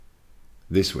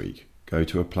This week, go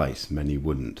to a place many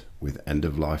wouldn't with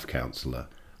end-of-life counsellor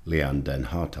Leanne Den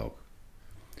Hartog.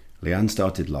 Leanne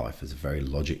started life as a very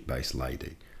logic-based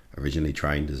lady, originally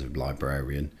trained as a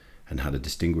librarian and had a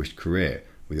distinguished career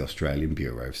with the Australian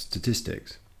Bureau of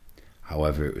Statistics.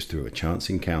 However, it was through a chance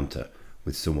encounter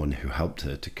with someone who helped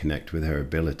her to connect with her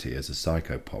ability as a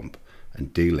psychopomp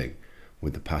and dealing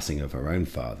with the passing of her own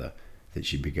father that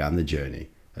she began the journey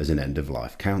as an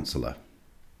end-of-life counsellor.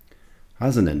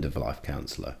 As an end-of-life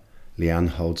counsellor, Leanne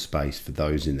holds space for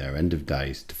those in their end of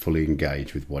days to fully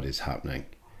engage with what is happening.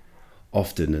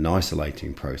 Often an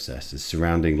isolating process, as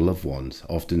surrounding loved ones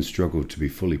often struggle to be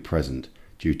fully present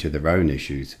due to their own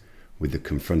issues with the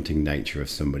confronting nature of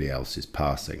somebody else's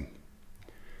passing.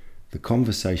 The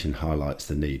conversation highlights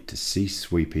the need to cease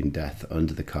sweeping death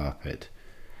under the carpet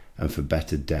and for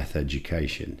better death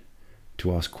education,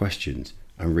 to ask questions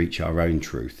and reach our own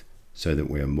truth so that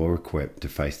we are more equipped to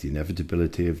face the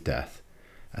inevitability of death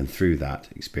and through that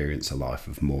experience a life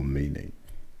of more meaning.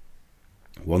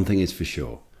 One thing is for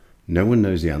sure, no one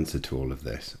knows the answer to all of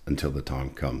this until the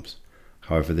time comes.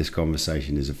 However, this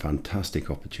conversation is a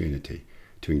fantastic opportunity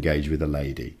to engage with a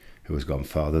lady who has gone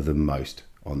farther than most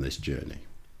on this journey.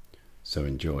 So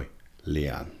enjoy,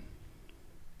 Leanne.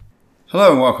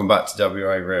 Hello and welcome back to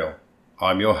WA Real.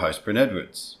 I'm your host, Bryn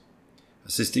Edwards,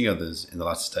 assisting others in the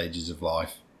latter stages of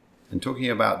life and talking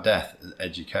about death as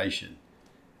education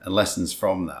and lessons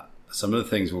from that. Some of the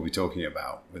things we'll be talking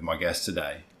about with my guest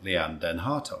today, Leanne Den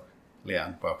Hartog.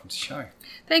 Leanne, welcome to the show.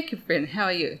 Thank you, Bryn. How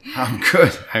are you?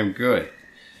 I'm good.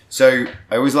 So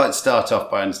I always like to start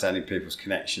off by understanding people's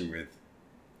connection with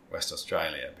West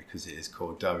Australia because it is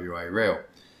called WA Real.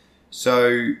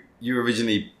 So you were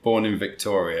originally born in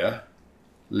Victoria,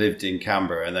 lived in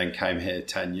Canberra and then came here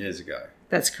 10 years ago.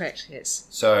 That's correct, yes.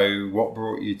 So what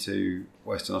brought you to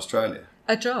Western Australia?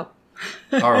 A job.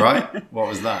 All right. What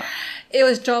was that? It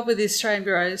was a job with the Australian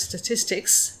Bureau of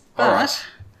Statistics, but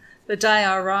the day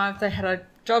I arrived they had a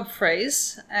job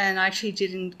freeze and I actually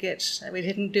we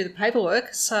didn't do the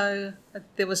paperwork, so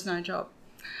there was no job.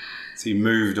 So you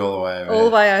moved all the way over All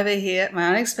the way over here at my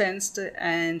own expense,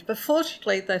 but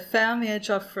fortunately they found me a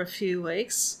job for a few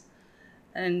weeks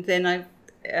and then I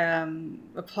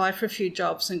applied for a few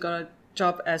jobs and got a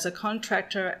job as a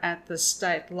contractor at the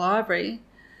State Library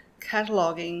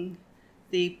cataloguing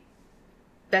the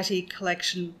Batty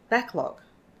collection backlog.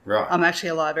 Right. I'm actually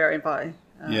a librarian by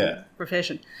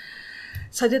profession.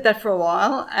 So I did that for a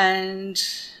while and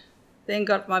then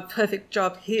got my perfect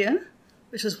job here,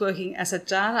 which was working as a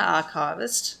data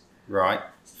archivist. Right.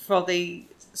 For the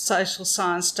Social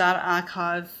Science Data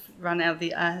Archive run out of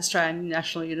the Australian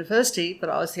National University, but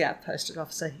I was the outposted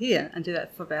officer here and did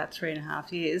that for about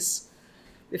 3.5 years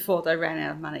before they ran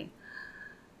out of money.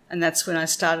 And that's when I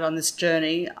started on this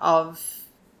journey of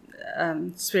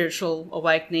spiritual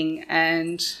awakening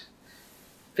and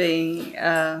being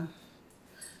a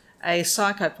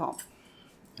psychopomp.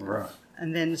 Right.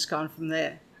 And then it's gone from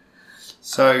there.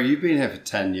 So you've been here for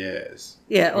 10 years.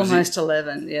 Yeah, almost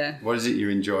 11, yeah. What is it you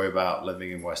enjoy about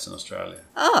living in Western Australia?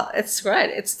 Oh, it's great.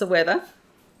 It's the weather.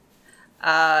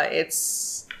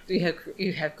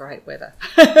 You have great weather.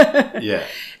 Yeah.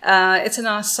 It's a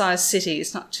nice sized city.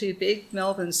 It's not too big.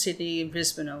 Melbourne, Sydney and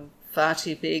Brisbane are far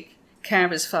too big.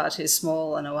 Canberra's far too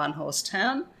small and a one-horse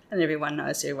town, and everyone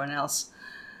knows everyone else.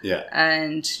 Yeah.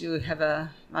 And you have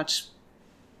a much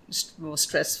more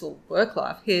stressful work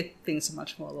life. Here, things are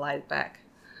much more laid back.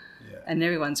 Yeah. And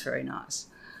everyone's very nice.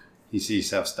 You see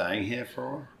yourself staying here for a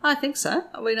while? I think so.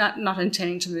 We're not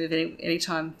intending to move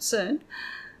anytime soon.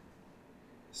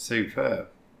 Superb.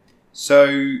 So,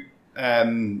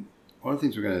 one of the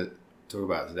things we're going to talk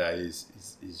about today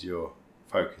is your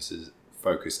focus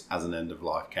as an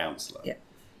end-of-life counsellor. Yeah.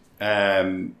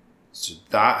 So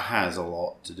that has a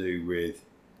lot to do with,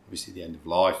 obviously, the end of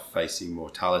life, facing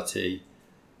mortality.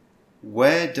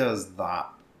 Where does that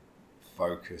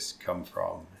focus come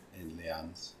from in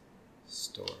Leanne's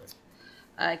story?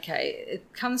 Okay,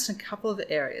 it comes in a couple of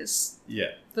areas.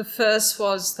 Yeah. The first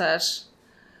was that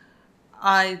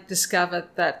I discovered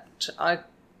that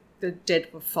the dead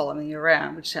were following me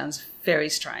around, which sounds very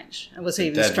strange. It was The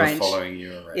even dead strange. were following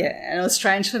you around. Yeah, and it was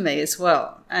strange for me as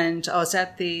well. And I was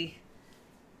at the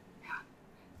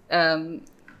one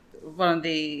of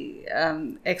the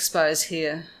expos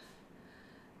here,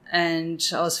 and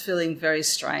I was feeling very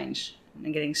strange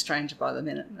and getting stranger by the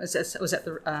minute. It was at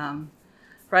the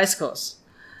racecourse.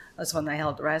 That's when they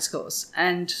held the racecourse.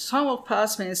 And someone walked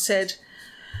past me and said,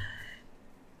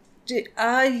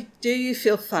 do you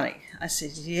feel funny? I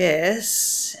said,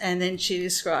 yes. And then she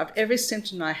described every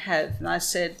symptom I have.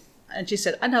 And she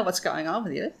said, I know what's going on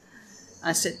with you.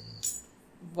 I said,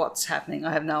 what's happening.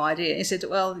 I have no idea. He said,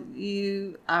 well,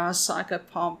 you are a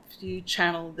psychopomp. You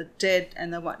channel the dead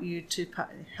and they want you to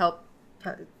help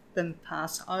them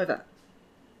pass over.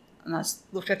 And I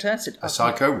looked at her and said... A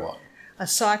psycho what? A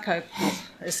psychopomp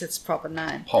is its proper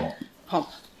name. Pomp. Pomp.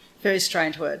 Very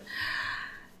strange word.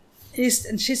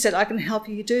 And she said, I can help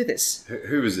you do this.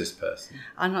 Who is this person?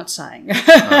 I'm not saying.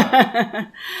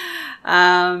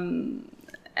 Oh.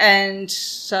 And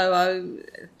so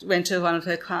I went to one of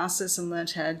her classes and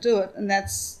learned how to do it. And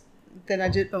then I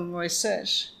did my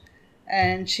research.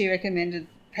 And she recommended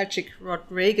Patrick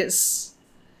Rodriguez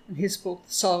and his book,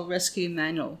 The Soul Rescue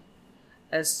Manual,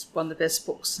 as one of the best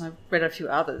books. I've read a few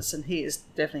others, and he is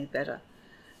definitely better.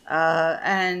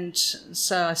 And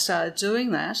so I started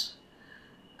doing that.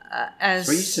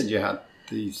 So you said you had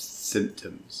these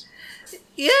symptoms.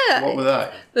 Yeah. What were they?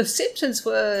 The symptoms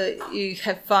were you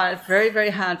find it very, very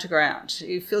hard to ground.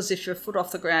 You feel as if you're a foot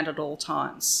off the ground at all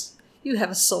times. You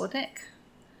have a sore neck.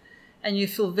 And you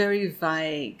feel very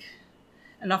vague,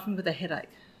 and often with a headache.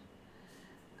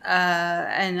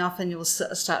 And often you'll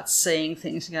start seeing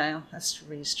things and go, oh, that's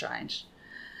really strange.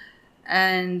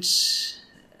 And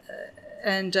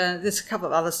there's a couple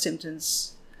of other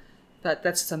symptoms, but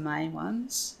that's the main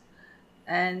ones.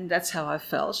 And that's how I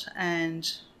felt.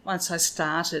 And once I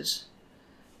started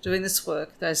doing this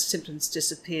work, those symptoms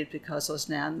disappeared because I was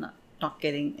now not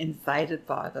getting invaded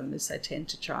by them, as they tend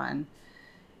to try and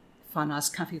find a nice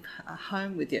comfy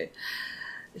home with you,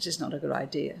 which is not a good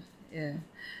idea. Yeah.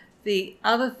 The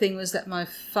other thing was that my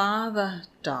father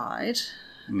died,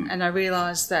 and I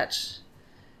realised that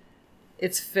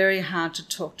it's very hard to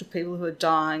talk to people who are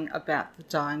dying about the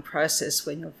dying process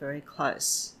when you're very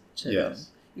close to them.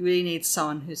 You really need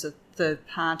someone who's a third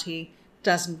party,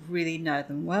 doesn't really know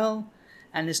them well,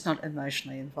 and is not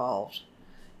emotionally involved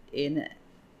in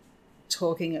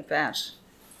talking about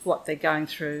what they're going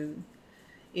through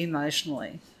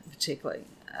emotionally, particularly,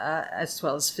 as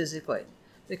well as physically,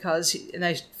 because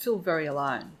they feel very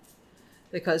alone.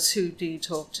 Because who do you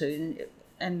talk to?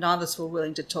 And neither of us were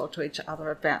willing to talk to each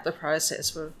other about the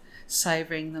process. We're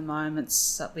savouring the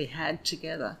moments that we had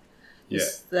together. Yeah.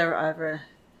 They were over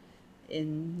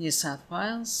in New South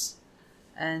Wales,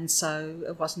 and so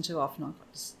it wasn't too often I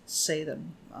got to see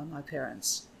them, my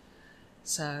parents.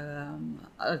 So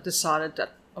I decided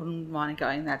that I wouldn't mind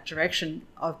going in that direction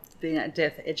of being a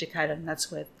death educator, and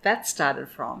that's where that started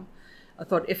from. I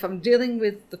thought, if I'm dealing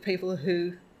with the people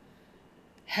who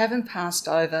haven't passed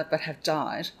over but have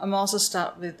died, I might also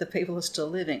start with the people who are still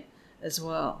living as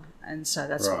well. And so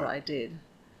that's what I did.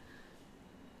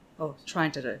 Or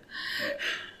trying to do. Yeah.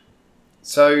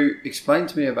 So explain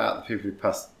to me about the people who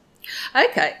passed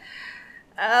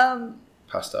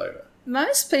over.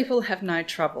 Most people have no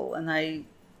trouble and they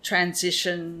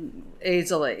transition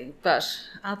easily, but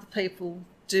other people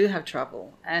do have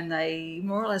trouble and they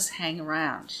more or less hang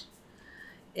around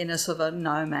in a sort of a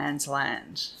no man's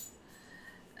land.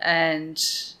 And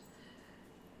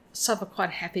some are quite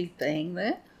happy being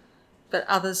there, but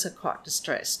others are quite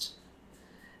distressed.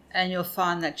 And you'll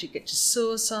find that you get your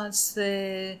suicides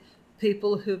there,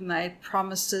 people who've made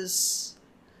promises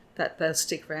that they'll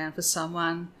stick around for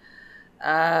someone,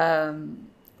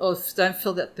 or don't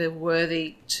feel that they're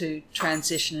worthy to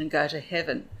transition and go to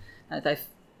heaven. No,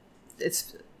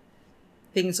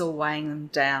 things are weighing them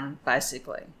down,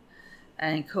 basically.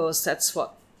 And of course, that's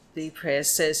what the prayer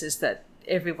says, is that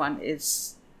everyone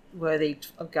is worthy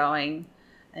of going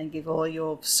and give all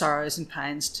your sorrows and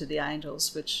pains to the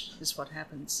angels, which is what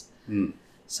happens.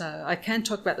 So I can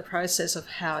talk about the process of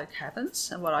how it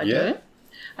happens and what I do.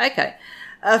 Okay.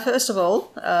 First of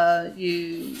all,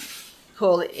 you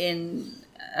call in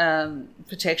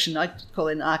protection. I call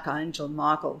in Archangel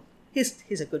Michael.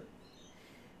 He's a good,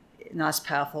 nice,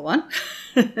 powerful one.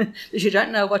 Because you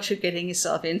don't know what you're getting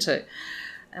yourself into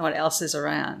and what else is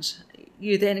around.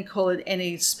 You then call in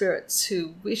any spirits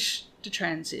who wish to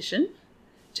transition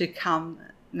to come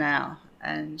now.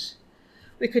 And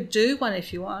we could do one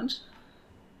if you want.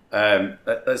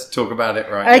 Let's talk about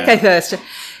it right now. Okay, first.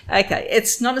 Okay,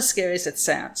 it's not as scary as it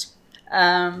sounds.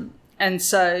 And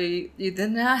so you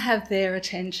then now have their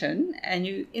attention and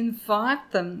you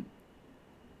invite them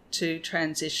to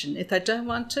transition. If they don't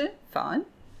want to, fine.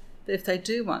 But if they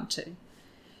do want to,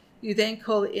 you then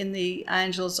call in the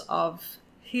angels of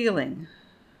healing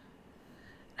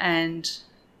and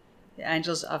the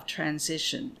angels of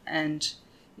transition, and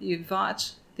you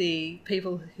invite the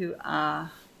people who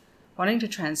are wanting to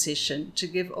transition to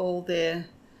give all their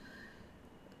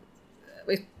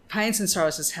pains and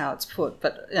sorrows is how it's put,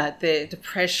 but their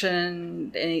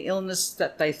depression, any illness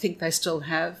that they think they still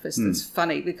have. It's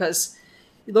funny because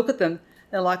you look at them,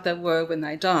 they're like they were when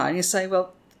they die, and you say,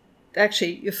 well,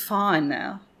 actually, you're fine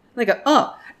now. They go,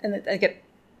 oh, and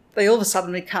they all of a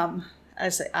sudden become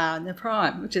as they are in their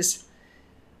prime, which is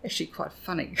actually quite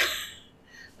funny.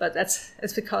 But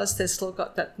it's because they've still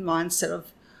got that mindset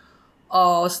of,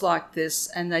 oh, it's like this,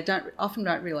 and they often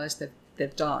don't realise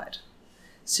they've died.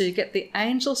 So you get the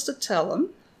angels to tell them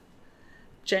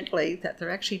gently that they're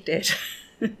actually dead.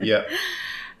 Yeah.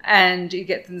 And you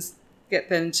get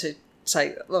them to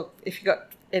say, look, if you've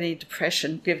got any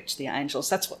depression, give it to the angels.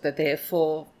 That's what they're there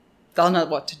for. They'll know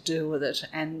what to do with it,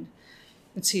 and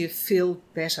so you feel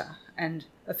better and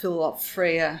feel a lot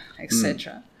freer,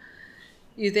 etc.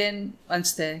 You then,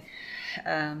 once they're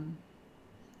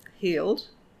healed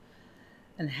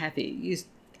and happy,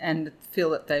 and feel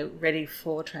that they're ready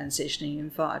for transitioning, you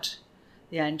invite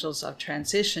the angels of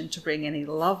transition to bring any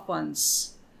loved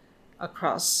ones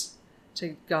across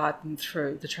to guide them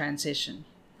through the transition.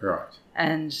 Right.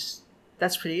 And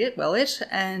that's pretty it.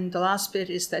 And the last bit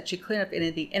is that you clean up any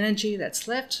of the energy that's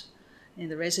left, any of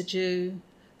the residue.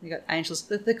 You've got angels.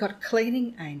 They've got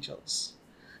cleaning angels,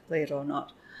 believe it or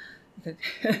not.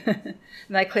 And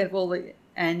they clean up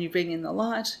and you bring in the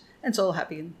light, and it's all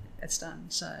happy and it's done.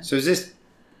 So is this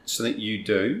something you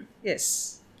do?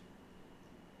 Yes.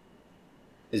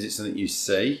 Is it something you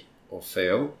see or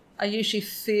feel? I usually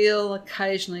feel,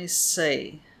 occasionally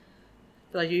see,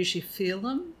 but I usually feel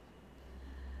them,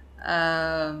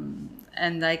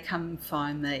 and they come and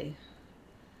find me.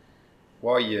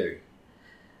 Why you?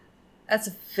 That's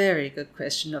a very good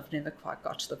question I've never quite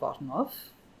got to the bottom of.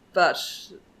 But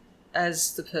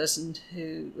as the person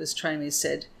who was training me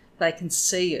said, they can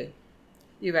see you.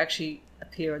 You actually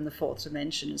appear in the fourth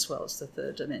dimension as well as the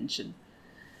third dimension.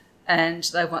 And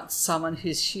they want someone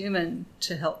who's human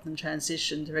to help them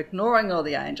transition. They're ignoring all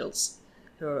the angels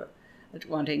who are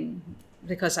wanting,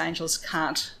 because angels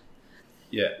can't.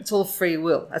 Yeah. It's all free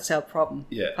will. That's our problem.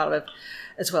 Yeah. Part of it,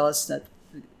 as well as the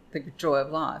joy of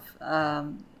life.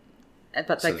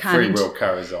 But so they can't. Free will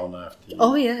carries on after you.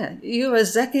 Oh yeah, you are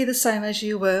exactly the same as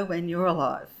you were when you were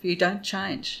alive. You don't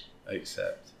change.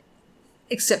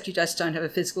 Except you just don't have a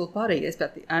physical body. It's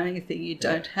about the only thing you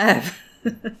don't have.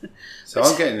 So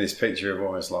I'm getting this picture of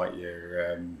almost like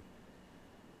you're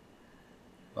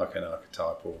like an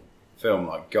archetypal film,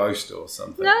 like Ghost or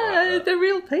something. No, they're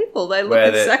real people. They look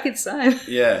exactly the same.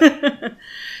 Yeah.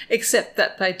 Except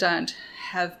that they don't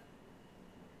have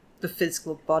the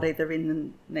physical body. They're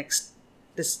in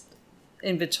this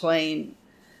in between.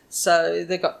 So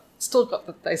they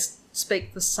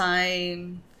speak the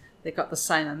same. They've got the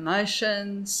same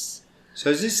emotions. So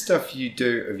is this stuff you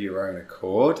do of your own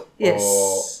accord?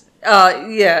 Yes.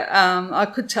 Yeah. I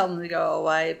could tell them to go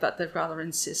away, but they're rather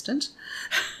insistent.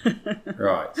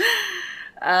 Right.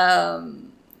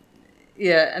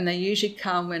 Yeah, and they usually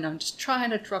come when I'm just trying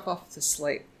to drop off to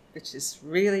sleep, which is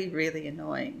really, really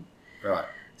annoying. Right.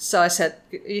 So I said,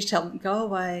 you tell them, go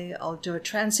away, I'll do a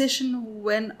transition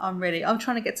when I'm ready. I'm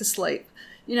trying to get to sleep.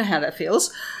 You know how that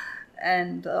feels.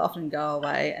 And I often go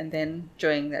away, and then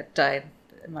during that day,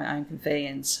 at my own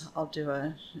convenience, I'll do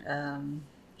a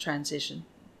transition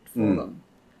for them.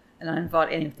 And I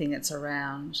invite anything that's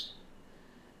around.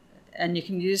 And you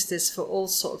can use this for all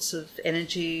sorts of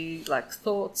energy, like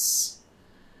thoughts,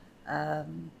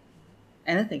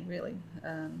 anything really.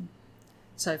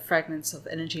 So fragments of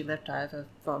energy left over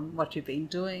from what you've been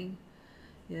doing.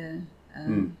 Yeah.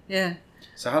 Yeah.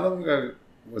 So how long ago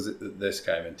was it that this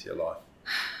came into your life?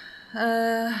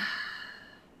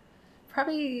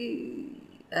 Probably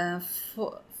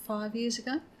 5 years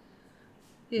ago.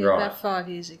 Yeah, right. About 5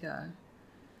 years ago.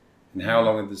 And how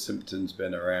long had the symptoms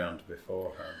been around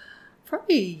beforehand?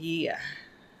 Probably a year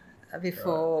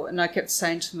before. Right. And I kept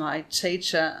saying to my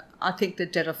teacher, I think the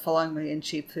dead are following me, and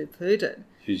she poo-pooed it.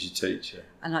 Who's your teacher?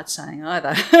 I'm not saying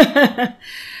either.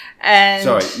 And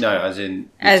sorry, no, as in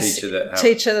the teacher that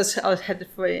helped. I had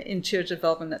for intuitive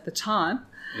development at the time.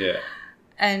 Yeah.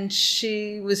 And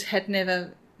she had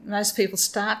never. Most people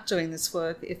start doing this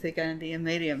work if they're going to be a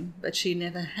medium, but she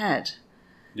never had.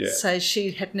 Yeah. So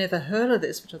she had never heard of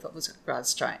this, which I thought was rather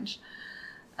strange.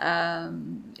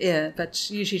 Yeah, but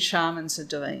usually shamans are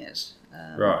doing it.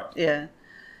 Right. Yeah.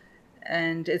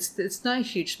 And it's no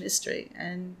huge mystery.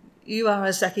 And you are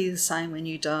exactly the same when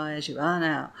you die as you are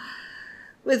now,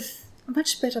 with a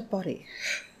much better body.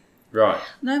 Right.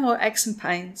 No more aches and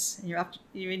pains. And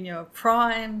you're in your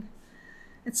prime.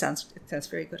 It sounds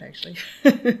very good, actually.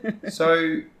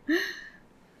 So,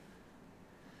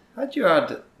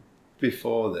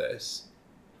 before this,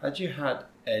 had you had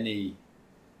any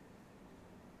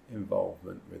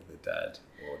involvement with the dead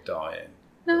or dying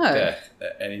No. or death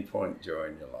at any point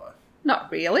during your life?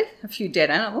 Not really. A few dead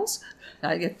animals.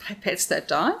 I get pets that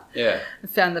die. Yeah. I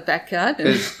found the backyard.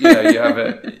 Because,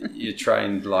 you're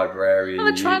trained librarian.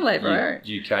 I'm a trained librarian.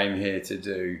 You came here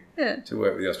to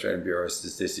work with the Australian Bureau of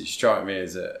Statistics. You strike me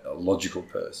as a logical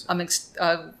person. I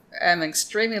am an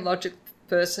extremely logical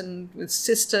person with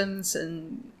systems,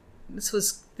 and this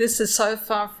is so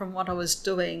far from what I was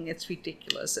doing. It's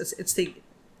ridiculous. It's the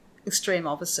extreme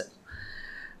opposite.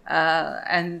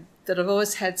 And that I've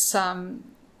always had some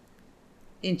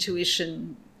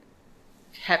intuition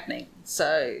happening.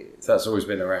 So that's always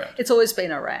been around? It's always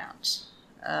been around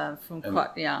from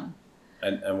quite young.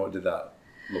 And what did that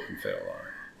look and feel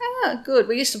like? Good.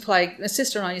 My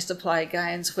sister and I used to play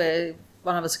games where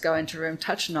one of us would go into a room,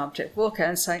 touch an object, walk out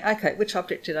and say, okay, which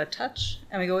object did I touch?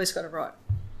 And we always got it right.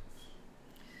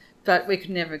 But we could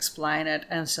never explain it,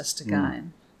 and it's just a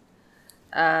game.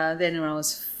 Then when I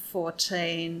was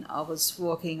 14, I was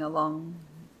walking along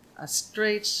a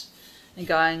street and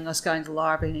I was going to the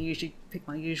library, and I usually pick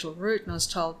my usual route, and I was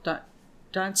told,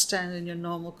 don't stand in your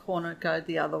normal corner, go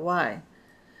the other way.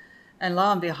 And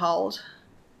lo and behold,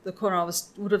 the corner I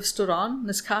would have stood on,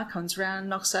 this car comes round and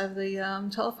knocks over the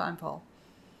telephone pole.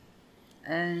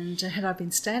 And had I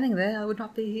been standing there, I would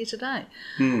not be here today.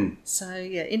 So,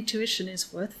 intuition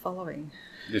is worth following.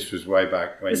 This was way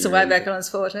back when when I was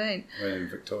 14. When in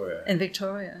Victoria. In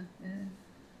Victoria, yeah.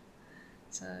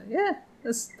 So,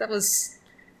 that was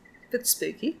a bit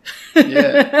spooky.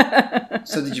 Yeah.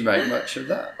 So did you make much of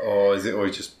that? Or is it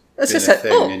always just been a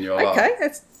thing in your life?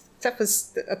 Okay, that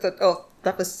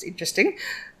was interesting.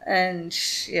 And,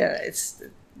 it's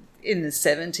in the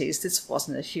 70s, this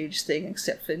wasn't a huge thing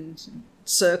except in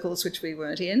circles which we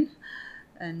weren't in.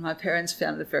 And my parents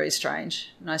found it very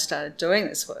strange. And I started doing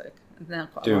this work.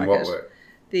 Doing what work?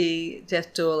 The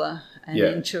death doula and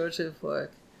intuitive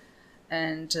work.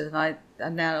 And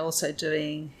I'm now also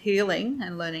doing healing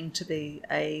and learning to be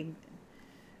a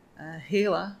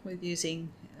healer with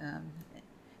using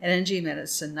energy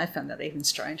medicine. I found that even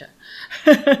stranger.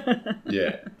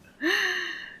 Yeah.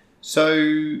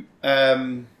 So,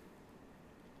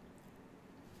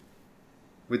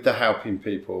 with the helping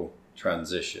people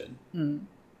transition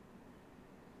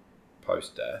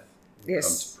post-death, yes,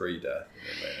 come to pre-death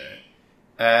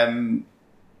in a minute.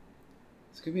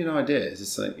 So give me an idea. Is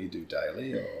this something you do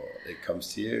daily, or it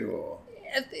comes to you, or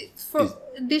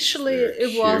initially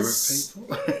it was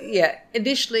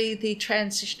initially the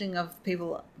transitioning of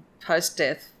people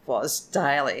post-death was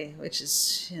daily, which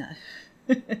is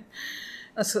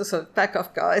I sort of back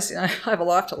off, guys. I have a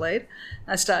life to lead.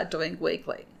 I started doing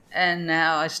weekly, and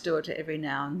now I just do it every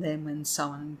now and then when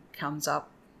someone comes up.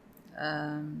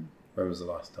 When was the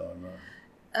last time?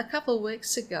 A couple of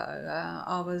weeks ago,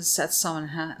 I was at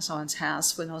someone's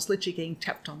house when I was literally getting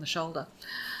tapped on the shoulder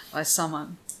by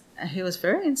someone, and he was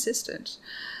very insistent.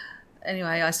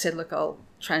 Anyway, I said, look, I'll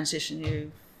transition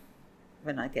you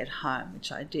when I get home, which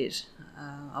I did.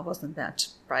 I wasn't about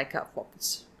to break up what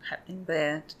was happening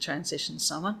there to transition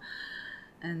someone,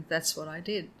 and that's what I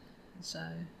did. So,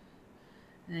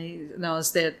 and I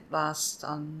was there last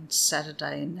on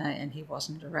Saturday, and he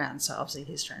wasn't around, so obviously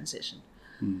his transition.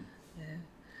 Yeah.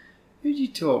 Who did you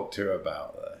talk to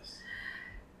about this?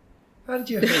 How did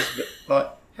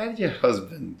your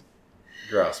husband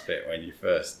grasp it when you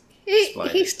first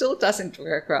explained it? He still doesn't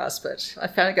grasp it. I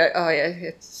found go, oh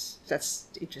yeah, that's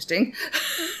interesting.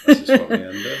 That's just what we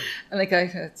under. And I go,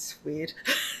 that's weird.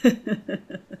 What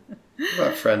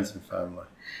about friends and family?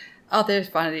 Oh, they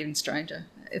find it even stranger.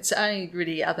 It's only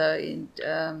really actually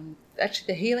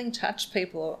the healing touch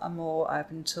people are more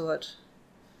open to it.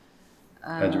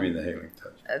 How do you mean the healing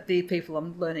touch? The people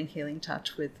I'm learning healing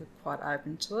touch with are quite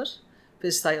open to it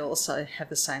because they also have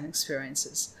the same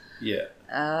experiences. Yeah.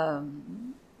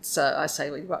 So I say,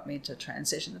 well, you want me to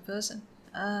transition the person?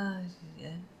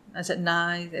 Yeah. I said,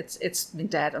 no, it's my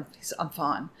dad. I'm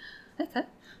fine. Okay.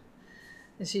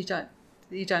 So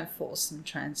you don't force them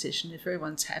to transition. If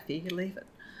everyone's happy, you leave it.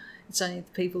 It's only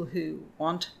the people who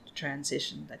want to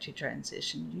transition that you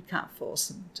transition. You can't force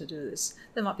them to do this.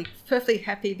 They might be perfectly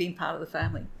happy being part of the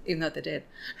family, even though they're dead.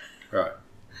 Right.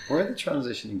 Where are they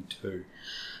transitioning to?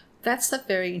 That's a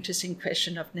very interesting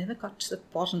question I've never got to the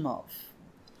bottom of.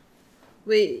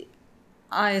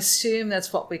 I assume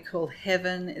that's what we call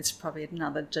heaven. It's probably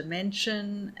another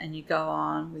dimension, and you go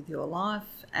on with your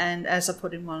life. And as I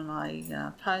put in one of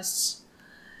my posts,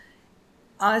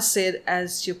 I see it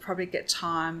as you'll probably get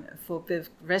time for a bit of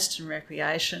rest and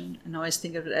recreation, and I always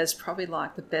think of it as probably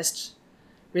like the best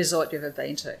resort you've ever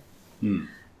been to,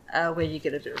 where you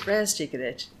get a bit of rest, you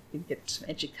get some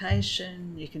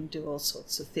education, you can do all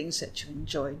sorts of things that you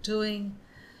enjoy doing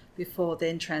before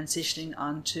then transitioning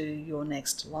onto your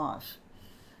next life.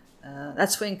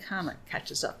 that's when karma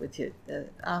catches up with you.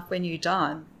 When you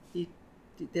die,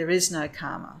 there is no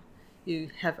karma. You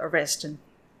have a rest, and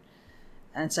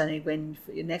it's only when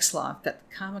for your next life that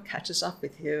karma catches up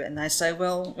with you, and they say,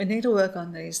 well, we need to work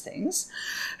on these things,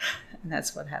 and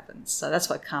that's what happens. So that's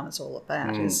what karma's all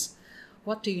about, is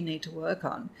what do you need to work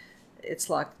on? It's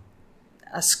like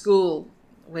a school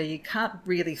where you can't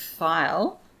really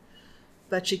fail,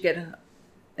 but you get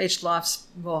each life's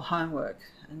more homework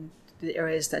and the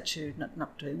areas that you're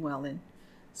not doing well in.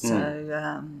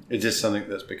 So is this something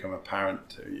that's become apparent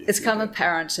to you? It's become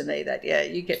apparent to me that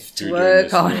you get to You're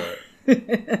work on.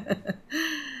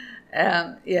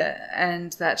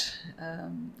 And that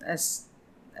as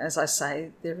I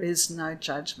say, there is no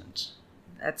judgment.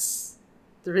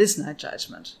 There is no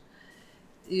judgment.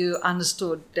 You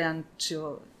understood down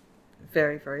to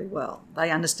very, very well. They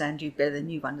understand you better than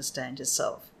you understand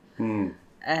yourself. And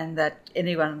that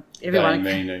everyone.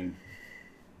 Meaning.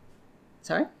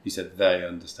 Sorry? You said they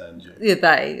understand you. Yeah,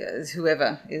 they,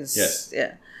 whoever is. Yes.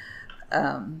 Yeah.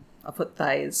 I put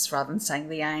theys rather than saying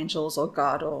the angels or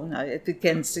God, or it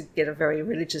begins to get a very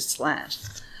religious slant.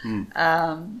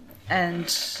 And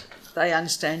they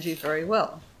understand you very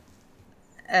well.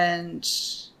 And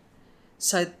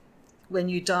so when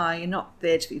you die, you're not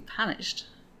there to be punished.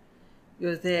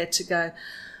 You're there to go,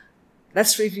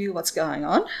 let's review what's going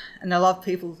on. And a lot of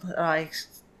people that I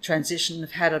transition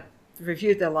have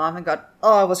reviewed their life and got,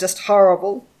 I was just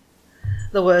horrible,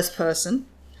 the worst person.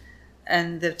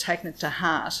 And they've taken it to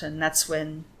heart, and that's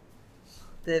when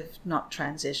they've not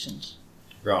transitioned.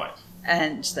 Right.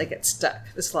 And they get stuck.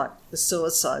 It's like the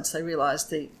suicides. They realise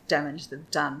the damage they've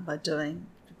done by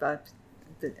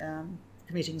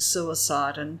committing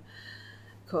suicide, and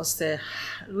of course they're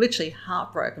literally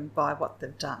heartbroken by what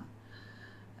they've done.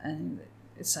 And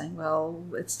it's saying, well,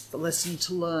 it's the lesson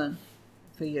to learn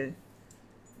for you,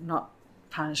 not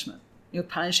punishment. You're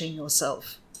punishing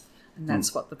yourself, and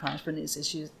that's what the punishment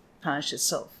is you punish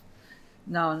yourself.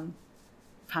 No one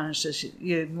punishes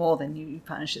you more than you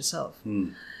punish yourself.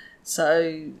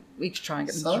 So we try and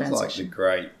get them to transition.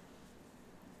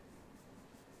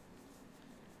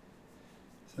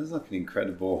 Sounds like an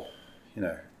incredible,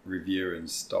 review and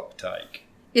stock take.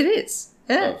 It is,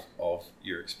 yeah. Of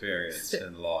your experience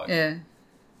in life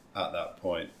at that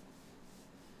point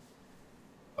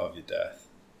of your death.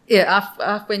 Yeah,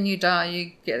 after when you die,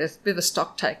 you get a bit of a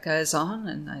stock take goes on,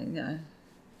 and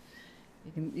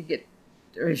you get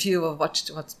a review of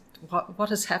what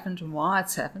has happened and why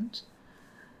it's happened.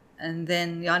 And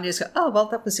then the ideas go, oh, well,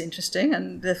 that was interesting,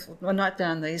 and we'll note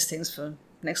down these things for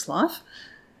next life.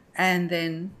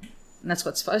 And that's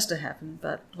what's supposed to happen.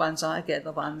 But the ones I get are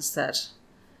the ones that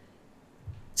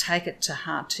take it to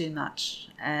heart too much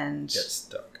and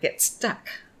get stuck.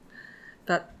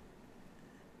 But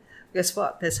guess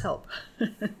what? There's help.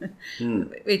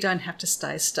 We don't have to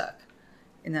stay stuck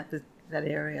in that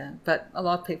area. But a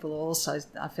lot of people also,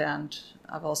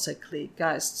 I've also cleared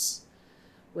ghosts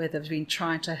where they've been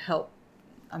trying to help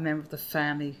a member of the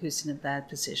family who's in a bad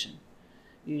position,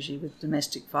 usually with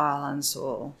domestic violence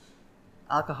or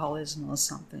alcoholism or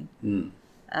something.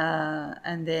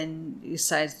 And then you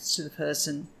say to the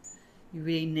person, you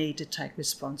really need to take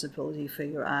responsibility for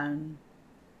your own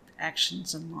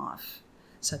actions in life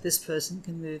so this person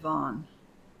can move on.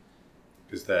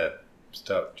 Because they're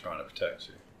stuck trying to protect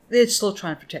you. They're still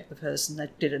trying to protect the person they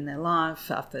did in their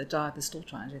life. After they died, they're still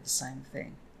trying to do the same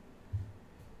thing.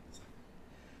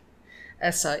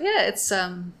 So, it's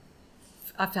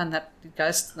I found that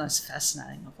ghost the most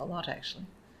fascinating of a lot, actually.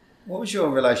 What was your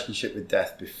relationship with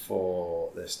death before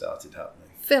this started happening?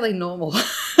 Fairly normal.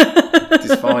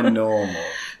 Define normal.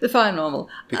 Define normal.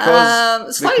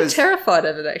 Because slightly terrified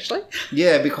of it, actually.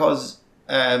 Yeah, because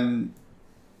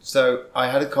so I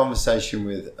had a conversation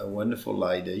with a wonderful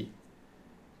lady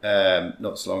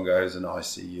not so long ago, who's an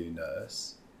ICU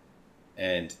nurse,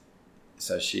 and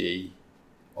so she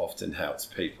often helps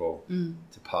people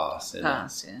to pass in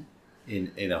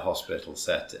a hospital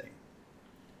setting.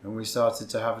 And we started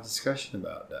to have a discussion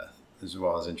about death. This is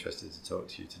why I was interested to talk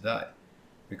to you today,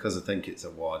 because I think it's a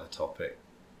wider topic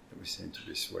that we seem to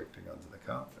be sweeping under the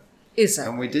carpet. Exactly.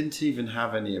 And we didn't even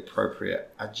have any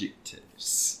appropriate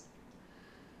adjectives.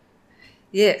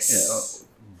 Yes.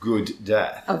 Good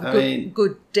death.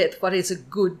 Good death. What is a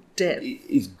good death?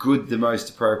 Is good the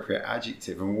most appropriate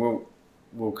adjective? And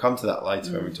we'll come to that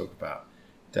later when we talk about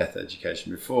death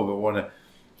education before. But one of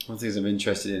the things I'm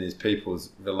interested in is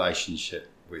people's relationship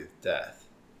with death,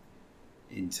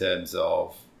 in terms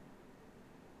of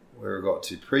where I got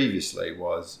to previously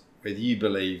was whether you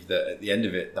believe that at the end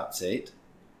of it, that's it,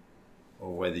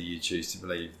 or whether you choose to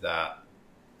believe that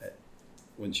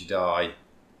once you die,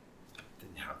 then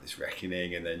you have this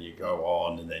reckoning, and then you go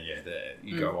on, and then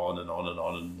you go on and on and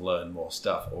on and learn more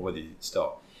stuff, or whether you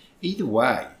stop. Either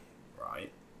way,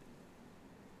 right?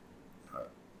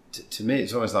 To me,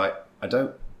 it's almost like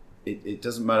it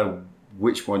doesn't matter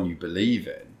which one you believe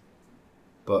in,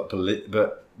 but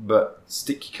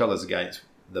stick your colours against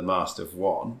the mast of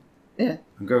one, and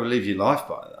go live your life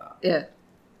by that. Yeah,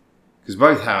 because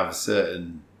both have a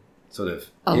certain sort of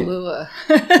allure.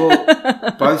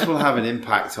 Both will have an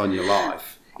impact on your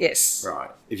life. Yes. Right.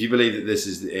 If you believe that this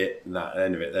is it and that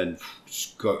end of it, then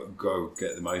just go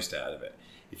get the most out of it.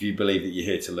 If you believe that you're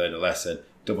here to learn a lesson,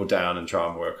 double down and try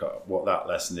and work out what that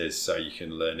lesson is so you can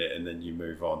learn it, and then you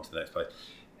move on to the next place.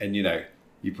 And,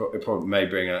 it probably may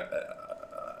bring an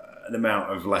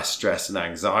amount of less stress and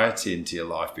anxiety into your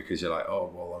life, because you're like,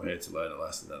 oh, well, I'm here to learn a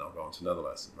lesson, then I'll go on to another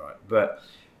lesson, right? But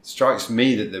it strikes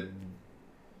me that I'm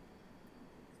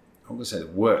going to say the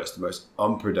worst, the most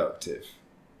unproductive,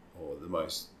 or the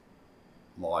most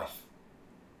life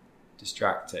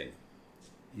distracting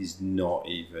is not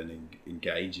even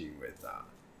engaging with that.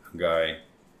 I'm going,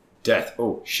 death,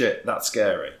 oh shit, that's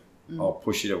scary. I'll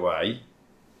push it away.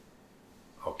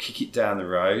 I'll kick it down the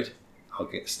road. I'll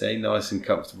stay nice and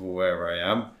comfortable where I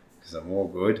am, because I'm all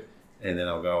good, and then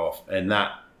I'll go off. And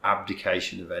that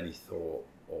abdication of any thought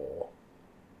or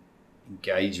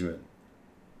engagement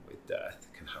with death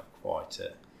can have quite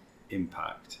an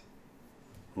impact.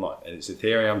 And it's a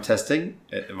theory I'm testing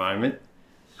at the moment.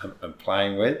 I'm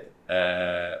playing with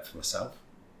for myself.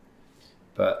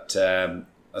 But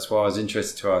that's why I was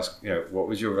interested to ask, what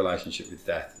was your relationship with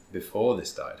death before this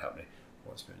started happening?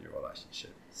 What's been your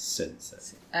relationship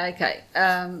since then? Okay.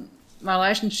 My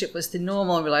relationship was the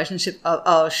normal relationship of,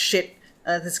 oh, shit,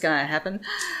 this is going to happen.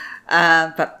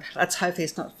 But let's hope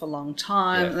it's not for a long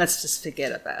time. Yeah. Let's just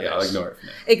forget about it. Yeah, I'll ignore it for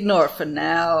now. Ignore it for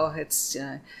now. It's,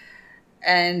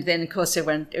 And then, of course,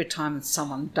 every time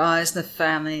someone dies in the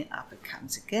family, up it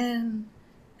comes again.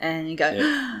 And you go,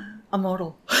 I'm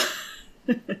mortal.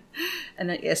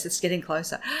 And yes, it's getting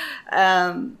closer.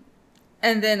 And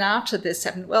then after this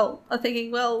happened, I'm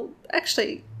thinking,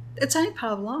 actually, it's only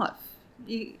part of life.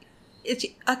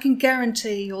 I can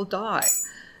guarantee you'll die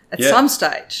at some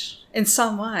stage, in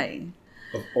some way.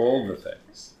 Of all the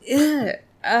things. Yeah.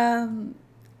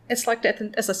 It's like death,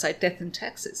 and, as I say, death and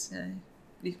taxes.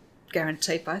 You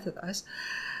guarantee both of those.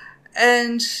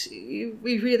 And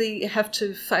we really have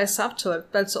to face up to it.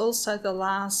 But it's also the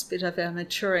last bit of our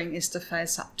maturing is to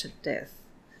face up to death.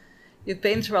 You've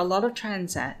been through a lot of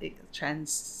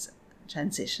transitions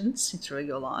through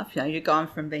your life. You're going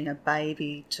from being a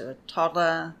baby to a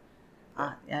toddler,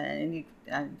 and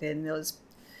then there was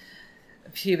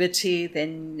puberty,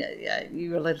 then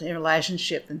you were in a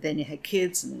relationship, and then you had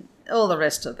kids and all the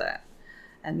rest of that.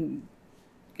 And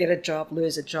get a job,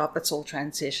 lose a job, it's all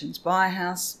transitions. Buy a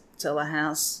house, sell a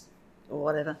house, or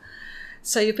whatever.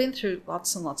 So you've been through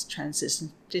lots and lots of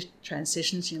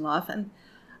transitions in your life, and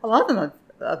a lot of them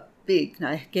are big.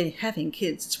 Having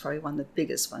kids is probably one of the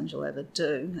biggest ones you'll ever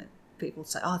do. People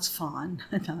say, oh, it's fine.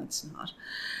 No, it's not.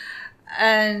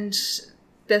 And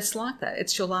that's like that.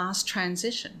 It's your last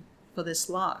transition for this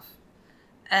life.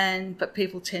 But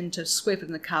people tend to sweep it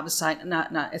in the carpet saying, no,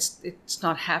 it's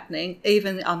not happening.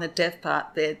 Even on the death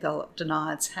part, they'll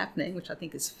deny it's happening, which I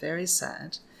think is very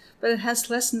sad. But it has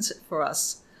lessons for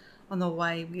us on the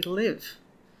way we live.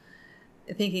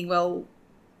 Thinking,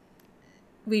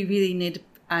 we really need to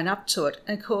own up to it.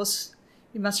 And of course,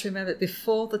 you must remember,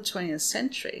 before the 20th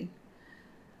century,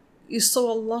 you saw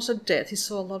a lot of death. You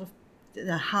saw a lot of,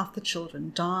 half the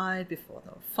children died before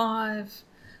they were 5.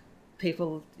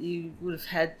 People, you would have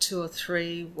had 2 or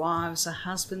 3 wives or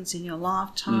husbands in your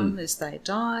lifetime as they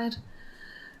died.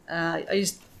 I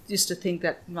used to think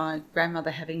that my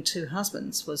grandmother having 2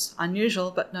 husbands was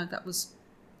unusual, but no,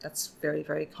 that's very,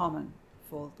 very common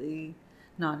for the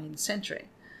 19th century.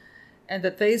 And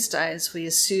that these days we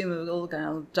assume we're all going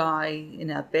to die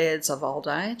in our beds of old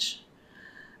age,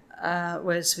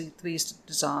 whereas we used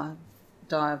to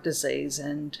die of disease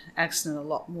and accident a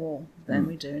lot more than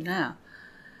we do now.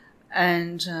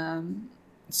 And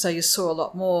so you saw a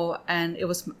lot more, and it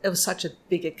was such a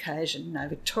big occasion.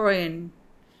 Victorian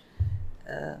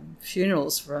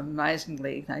funerals were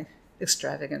amazingly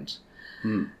extravagant.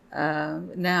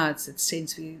 Now it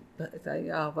seems to be,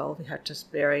 we had to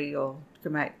bury or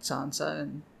cremate so and so,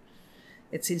 and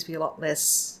it seems to be a lot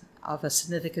less of a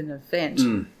significant event,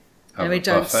 and we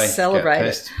don't celebrate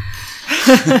it.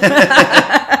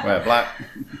 Wear black.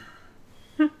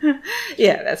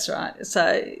 Yeah, that's right.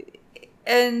 So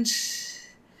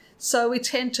we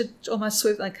tend to almost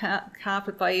sweep the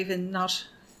carpet by even not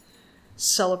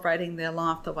celebrating their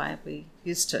life the way we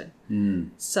used to.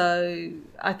 So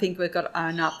I think we've got to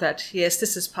own up that, yes,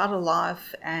 this is part of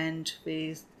life, and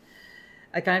we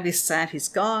are going to be sad he's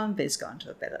gone, but he's gone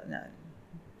to a better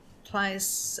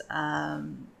place,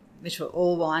 which we'll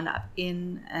all wind up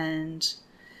in. And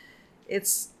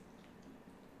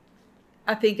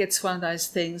I think it's one of those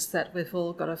things that we've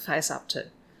all got to face up to.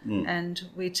 And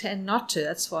we tend not to.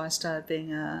 That's why I started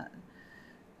being a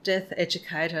death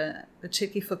educator,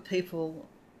 particularly for people.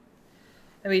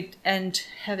 And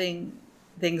having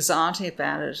the anxiety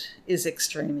about it is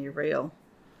extremely real.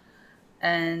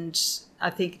 And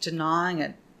I think denying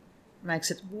it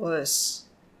makes it worse.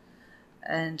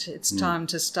 And it's time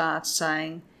to start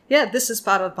saying, yeah, this is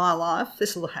part of my life.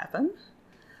 This will happen.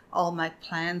 I'll make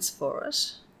plans for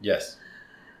it. Yes.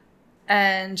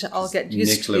 And I'll get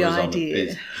used to the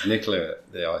idea. Nicola,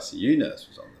 the ICU nurse,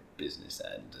 was on the business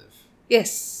end of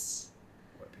yes,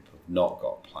 where people have not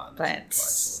got plans in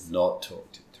place or not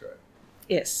talked it through.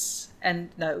 Yes.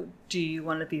 And no, do you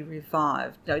want to be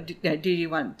revived? No, do you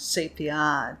want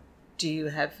CPR? Do you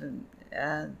have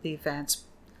the advanced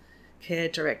care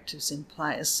directives in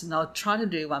place? And I'll try to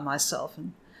do one myself,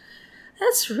 and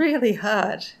that's really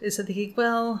hard. Is thinking,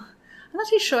 well, I'm not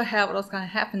too sure how it was going to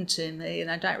happen to me,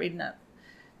 and I don't really know.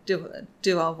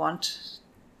 Do I want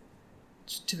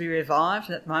to be revived?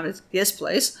 At the moment, yes,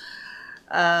 please.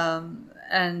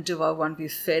 And do I want to be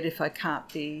fed if I can't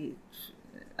be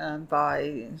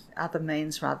by other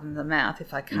means rather than the mouth?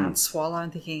 If I can't swallow,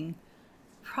 I'm thinking,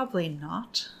 probably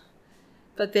not.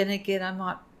 But then again, I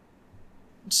might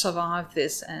survive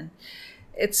this, and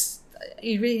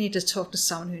you really need to talk to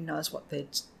someone who knows what they're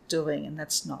doing, and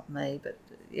that's not me. But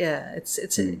yeah, it's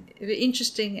an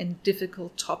interesting and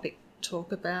difficult topic to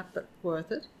talk about, but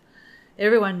worth it.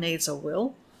 Everyone needs a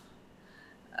will,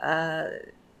 and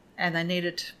they need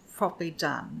it properly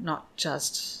done, not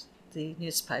just the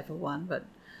newspaper one, but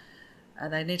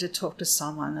they need to talk to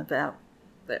someone about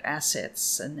their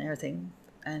assets and everything,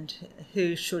 and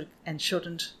who should and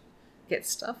shouldn't get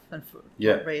stuff and for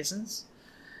what reasons.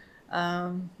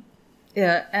 And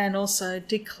also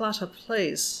declutter,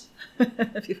 please,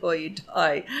 before you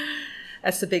die.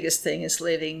 That's the biggest thing, is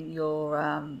leaving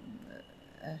your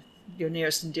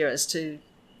nearest and dearest to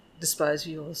dispose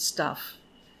of your stuff.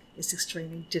 It's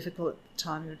extremely difficult at the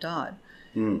time you died.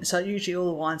 So it usually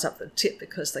all winds up at the tip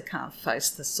because they can't face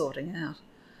the sorting out.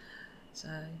 So,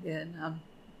 I'm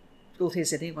guilty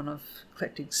as anyone of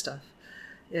collecting stuff.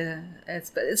 Yeah,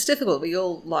 it's difficult. We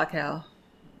all like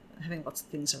having lots of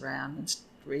things around. It's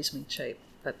reasonably cheap,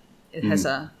 but it has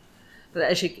but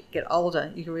as you get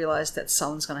older, you realise that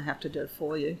someone's going to have to do it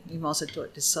for you. You might as well do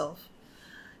it yourself.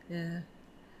 Yeah.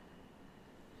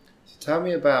 So tell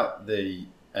me about the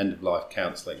end-of-life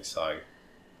counselling. So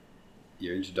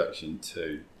your introduction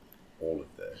to all of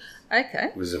this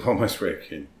was almost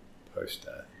working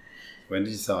post-death. When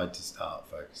did you decide to start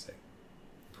focusing?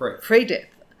 Pre-death.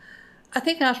 I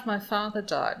think after my father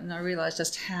died, and I realised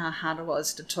just how hard it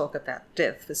was to talk about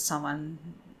death with someone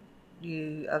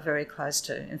you are very close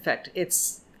to. In fact,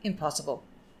 it's impossible.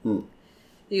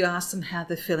 You ask them how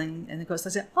they're feeling, and of course they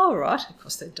say, "Oh, right." Of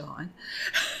course they're dying,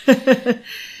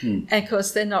 and of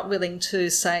course they're not willing to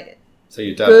say. So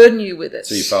your dad burden you with it.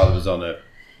 So your father was on a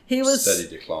steady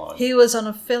decline. He was on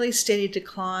a fairly steady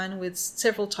decline with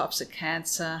several types of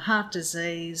cancer, heart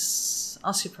disease,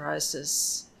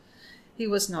 osteoporosis. He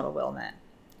was not a well man,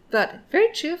 but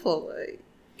very cheerful.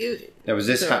 Now, was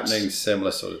this happening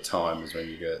similar sort of time as when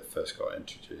you first got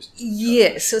introduced?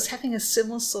 Yes, it was happening a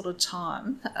similar sort of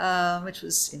time, which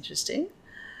was interesting.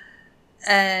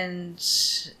 And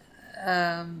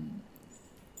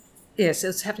yes, it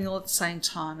was happening all at the same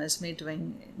time as me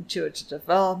doing intuitive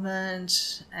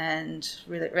development and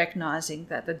really recognising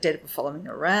that the dead were following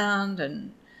around.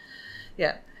 And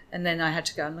then I had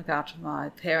to go and look after my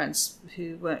parents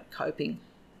who weren't coping.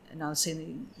 And I was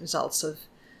seeing the results of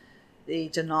the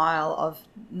denial of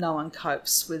no one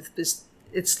copes with this.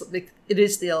 It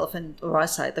is the elephant, or I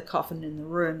say the coffin in the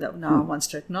room that no one wants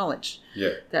to acknowledge.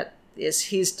 Yeah. That yes,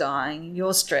 he's dying,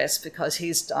 you're stressed because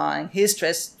he's dying, he's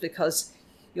stressed because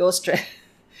you're stressed.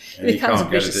 And it becomes a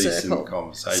vicious circle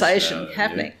conversation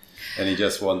happening. And he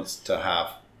just wants to have,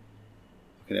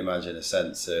 I can imagine, a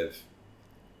sense of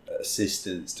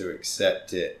assistance to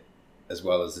accept it, as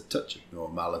well as a touch of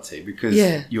normality, because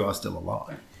you are still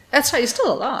alive. That's right, you're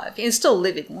still alive. You're still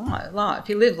living life.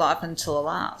 You live life until the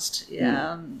last.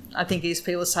 Yeah. I think these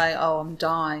people say, "Oh, I'm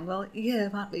dying." Well, yeah,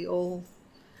 aren't we all?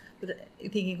 But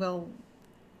you're thinking, well,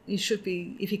 you should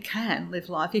be, if you can, live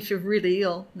life. If you're really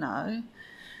ill, no.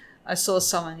 I saw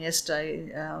someone yesterday,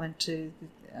 went to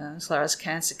Clara's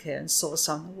Cancer Care and saw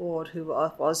someone in the ward who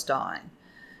was dying.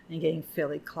 and getting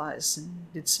fairly close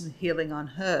and did some healing on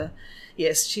her,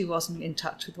 yes, she wasn't in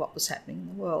touch with what was happening in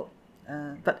the world.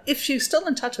 But if she's still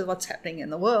in touch with what's happening in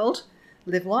the world,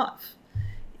 live life.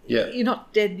 Yeah. You're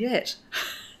not dead yet.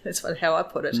 That's how I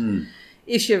put it.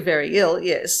 If you're very ill,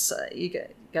 yes, you're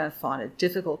going to find it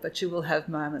difficult, but you will have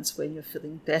moments when you're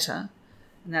feeling better.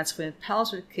 And that's when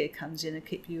palliative care comes in and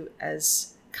keep you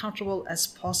as comfortable as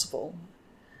possible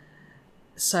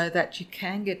so that you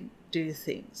can do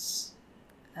things,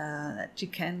 that you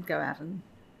can go out and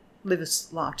live a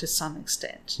life to some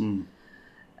extent.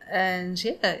 And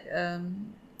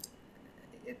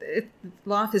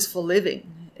life is for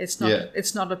living. It's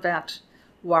not about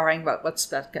worrying about what's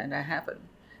going to happen.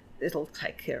 It'll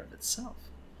take care of itself.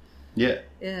 Yeah.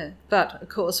 Yeah. But of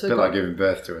course, a bit like giving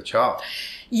birth to a child.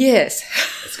 Yes.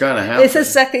 It's going to happen. It's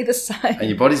exactly the same. And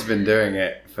your body's been doing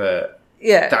it for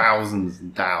thousands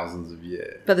and thousands of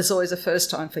years. But there's always a first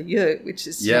time for you, which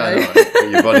is I know. But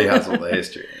your body has all the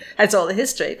history. Has all the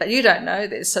history, but you don't know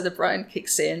this, so the brain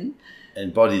kicks in.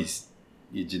 And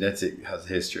your genetic has a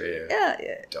history of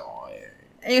dying.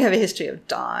 And you have a history of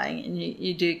dying, and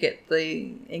you do get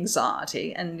the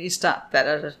anxiety, and you start that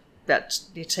at about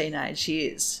your teenage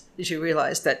years, as you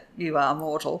realise that you are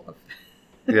mortal.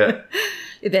 Yeah.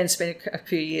 You then spend a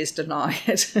few years denying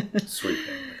it.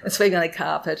 Sweeping on the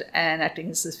carpet and acting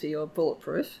as if you're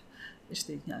bulletproof, which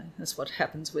that's what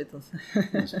happens with them.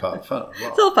 It's part of fun. Wow.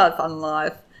 It's all part of fun in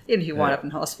life, even if you wind up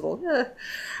in hospital. Yeah.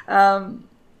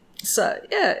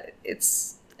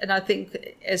 And I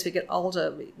think as we get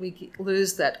older, we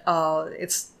lose that,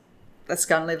 let's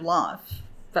go and live life.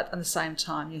 But at the same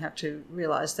time, you have to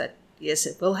realise that, yes,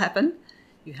 it will happen.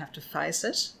 You have to face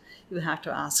it. You have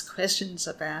to ask questions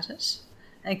about it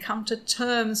and come to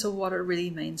terms of what it really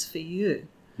means for you,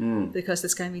 because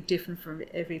it's going to be different for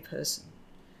every person,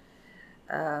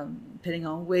 depending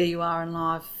on where you are in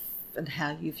life and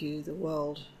how you view the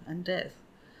world and death.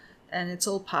 And it's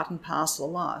all part and parcel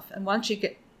of life. And once you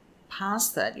get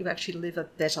past that, you actually live a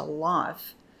better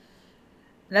life.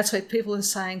 And that's why people who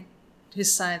say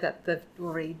that they've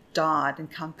already died and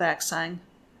come back saying,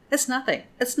 it's nothing,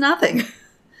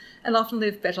 and often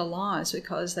live better lives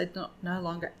because they're no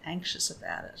longer anxious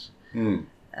about it,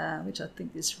 which I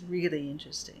think is really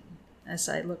interesting. They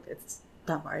say, look,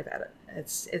 don't worry about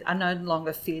it. I no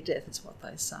longer fear death, is what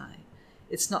they say.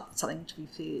 It's not something to be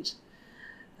feared,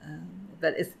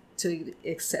 but it's to be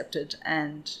accepted,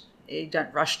 and you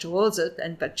don't rush towards it,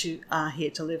 but you are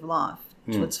here to live life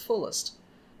to its fullest,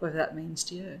 whatever that means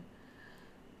to you.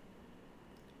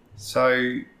 So,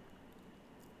 you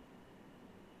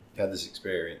had this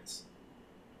experience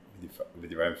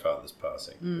with your own father's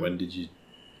passing. When did you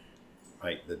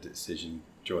make the decision,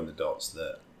 join the dots,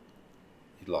 that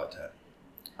you'd like to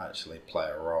actually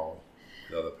play a role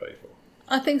with other people?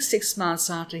 I think 6 months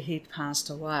after he'd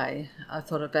passed away, I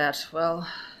thought about, well,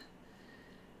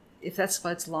 if that's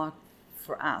what it's like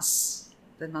for us,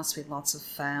 there must be lots of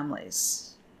families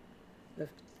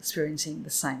experiencing the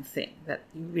same thing, that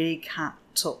you really can't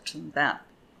talk to them about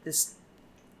this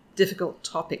difficult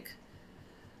topic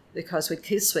because we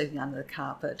keep sweeping under the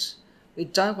carpet. We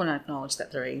don't want to acknowledge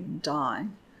that they're even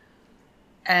dying,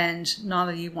 and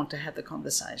neither you want to have the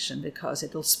conversation because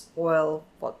it'll spoil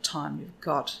what time you've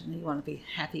got, and you want to be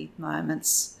happy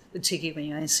moments, particularly when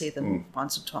you only see them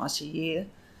once or twice a year.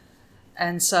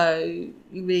 And so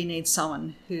you really need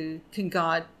someone who can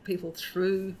guide people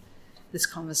through this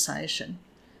conversation.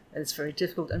 It's very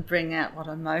difficult, and bring out what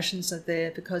emotions are there,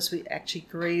 because we actually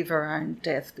grieve our own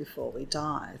death before we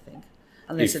die, I think.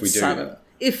 Unless if it's we do sudden. that.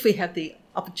 If we have the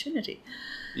opportunity.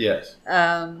 Yes.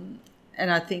 And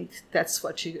I think that's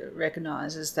what you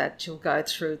recognise, is that you'll go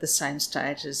through the same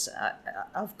stages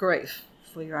of grief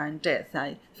for your own death.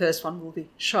 Now, first one will be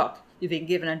shock. You've been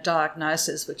given a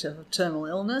diagnosis which is a terminal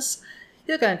illness.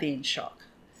 You're going to be in shock.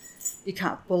 You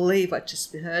can't believe what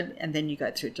just heard, and then you go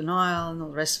through denial and all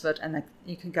the rest of it, and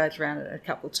you can go around it a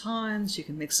couple of times. You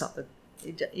can mix up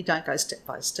you don't go step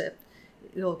by step.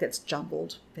 It all gets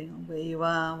jumbled depending on where you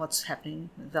are, what's happening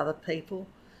with other people.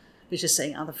 You're just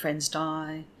seeing other friends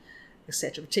die,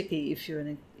 etc. Particularly if you're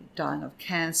dying of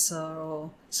cancer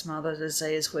or some other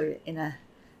disease where you're in a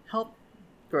help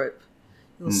group,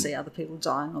 you'll see other people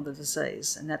dying of the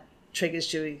disease, and that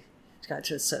triggers you to go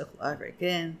through the circle over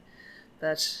again.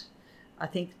 But I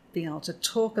think being able to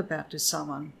talk about to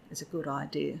someone is a good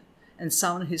idea, and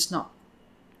someone who's not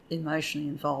emotionally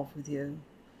involved with you,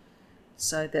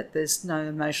 so that there's no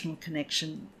emotional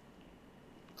connection,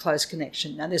 close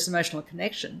connection. Now, there's emotional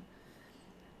connection,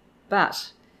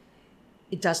 but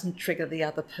it doesn't trigger the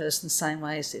other person the same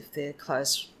way as if they're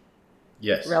close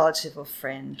relative or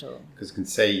friend. Because I can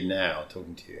see now,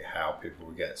 talking to you, how people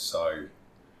will get so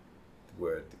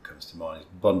word that comes to mind is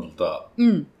bundled up.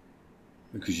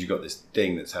 Because you've got this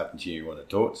thing that's happened to you want to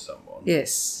talk to someone.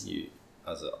 Yes. You,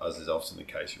 as is often the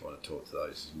case, you want to talk to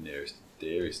those nearest and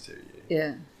dearest to you.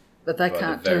 Yeah. But they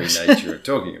can't By do the it. very nature of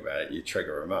talking about it, you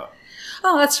trigger them up.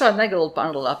 Oh, that's right. They get all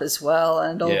bundled up as well,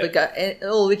 and it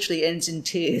all literally ends in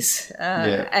tears.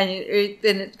 And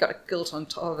then it's got guilt on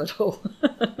top of it all.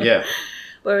 Yeah.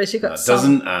 Whereas you've got it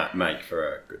doesn't make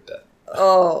for a good death.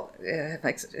 Oh, yeah, it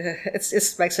makes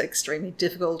it makes it extremely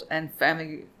difficult, and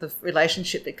the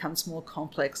relationship becomes more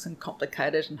complex and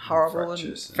complicated and horrible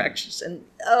and fractious and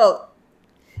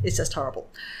it's just horrible.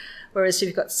 Whereas if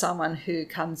you've got someone who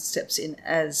steps in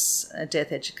as a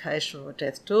death educator or a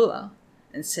death doula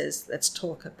and says, let's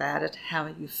talk about it, how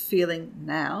are you feeling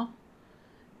now?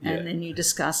 And then you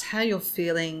discuss how you're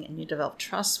feeling and you develop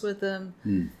trust with them.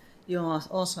 You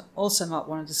also might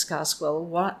want to discuss, well,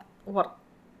 what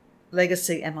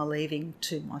legacy am I leaving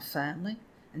to my family?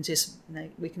 And just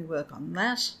we can work on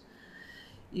that.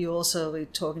 You also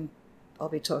I'll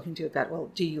be talking to you about,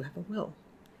 well, do you have a will?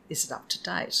 Is it up to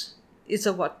date?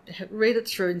 Read it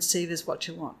through and see if there's what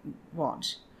you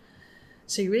want.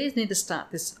 So you really need to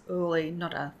start this early,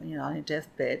 not on your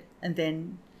deathbed, and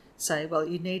then say, well,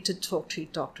 you need to talk to your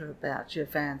doctor about your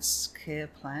advanced care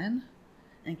plan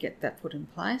and get that put in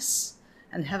place,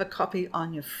 and have a copy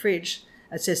on your fridge.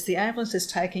 It says the ambulance is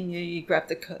taking you. You get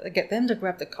them to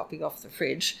grab the copy off the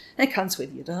fridge, and it comes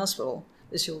with you to hospital,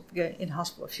 because you'll go in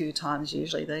hospital a few times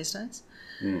usually these days.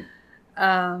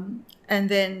 And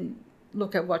then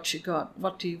look at what you got.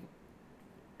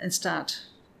 And start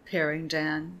paring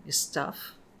down your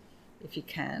stuff if you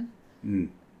can.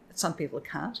 Some people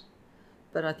can't,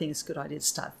 but I think it's a good idea to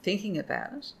start thinking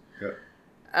about it.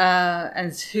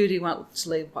 And who do you want to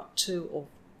leave what to, or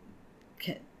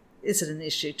is it an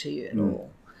issue to you at all?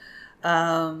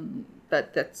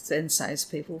 But that then saves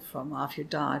people from, after you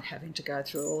died, having to go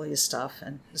through all your stuff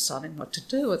and deciding what to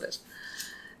do with it.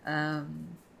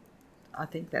 I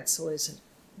think that's always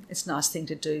it's a nice thing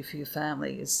to do for your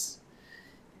family, is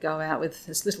go out with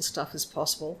as little stuff as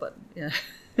possible, but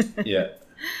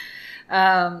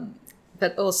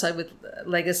but also with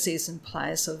legacies in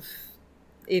place of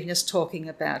even just talking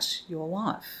about your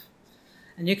life.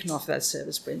 And you can offer that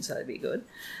service, Bryn, so that'd be good.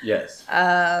 Yes.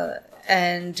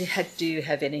 And do you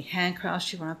have any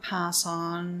handcrafts you want to pass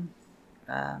on?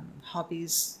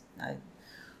 Hobbies,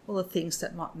 all the things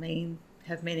that might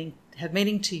have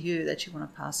meaning to you that you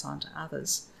want to pass on to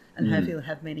others, and hopefully will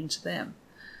have meaning to them.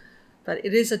 But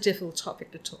it is a difficult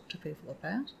topic to talk to people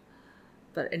about.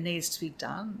 But it needs to be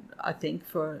done, I think,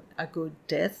 for a good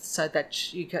death, so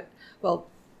that you get, well,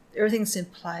 everything's in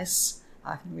place.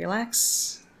 I can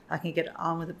relax. I can get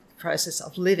on with the process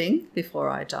of living before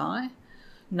I die,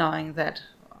 knowing that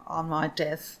on my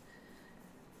death,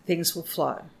 things will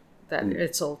flow, that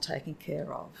it's all taken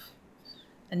care of.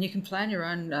 And you can plan your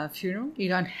own funeral. You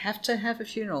don't have to have a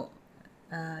funeral.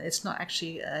 It's not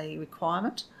actually a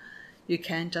requirement. You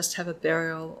can just have a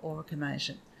burial or a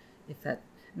cremation, and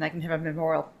they can have a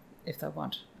memorial if they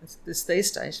want.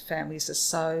 These days, families are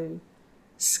so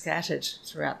scattered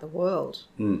throughout the world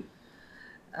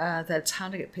that it's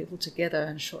hard to get people together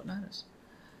on short notice.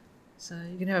 So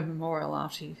you can have a memorial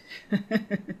after you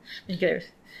get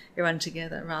everyone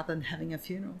together, rather than having a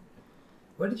funeral.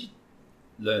 Where did you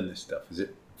learn this stuff? Is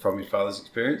it from your father's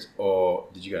experience, or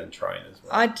did you go and train as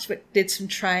well? I did some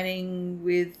training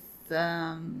with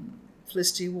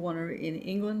Felicity Warner in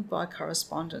England by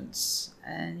correspondence,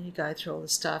 and you go through all the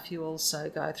stuff. You also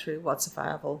go through what's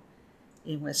available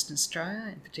in Western Australia,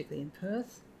 and particularly in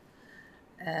Perth,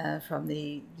 from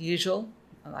the usual,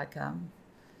 like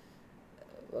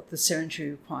what the cemetery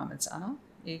requirements are.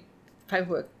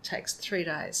 Paperwork takes 3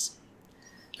 days.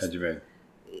 How do you mean?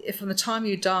 From the time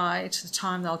you die to the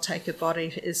time they'll take your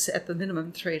body is at the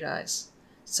minimum 3 days.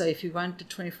 So if you want a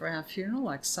 24-hour funeral,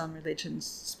 like some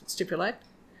religions stipulate,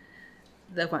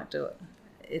 they won't do it.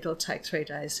 It'll take 3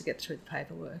 days to get through the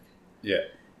paperwork. Yeah.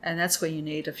 And that's where you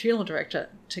need a funeral director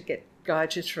to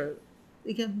guide you through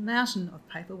the mountain of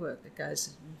paperwork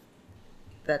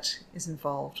that is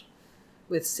involved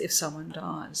with if someone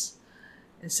dies.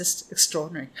 It's just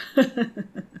extraordinary.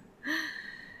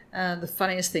 The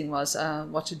funniest thing was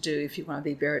what to do if you want to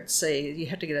be buried at sea. You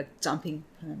have to get a dumping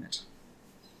permit.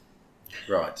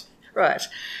 Right. Right.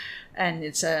 And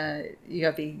it's you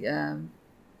got to be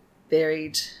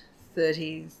buried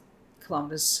 30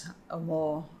 kilometres or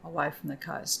more away from the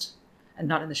coast and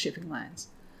not in the shipping lanes.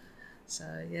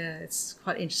 So, yeah, it's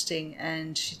quite interesting,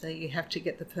 and you have to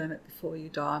get the permit before you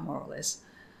die, more or less,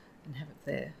 and have it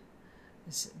there.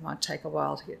 It might take a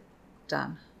while to get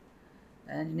done.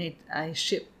 and you need a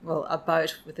ship, well, a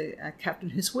boat with a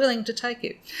captain who's willing to take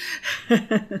you.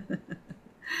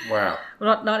 Wow.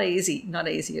 Well, not easy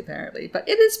apparently, but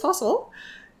it is possible.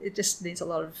 It just needs a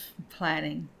lot of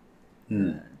planning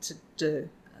to do.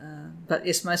 But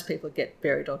yes, most people get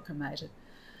buried or cremated.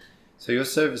 So your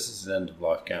service as an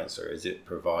end-of-life counsellor, is it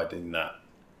providing that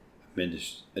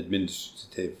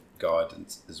administrative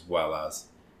guidance as well as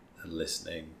the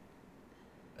listening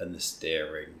and the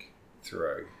steering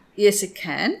through? Yes, it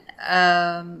can.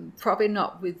 Probably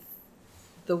not with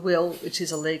the will, which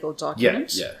is a legal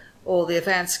document. Yeah. Or the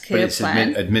advanced But care it's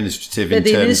plan. administrative in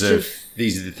terms of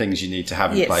these are the things you need to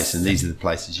have in place and these are the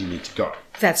places you need to go.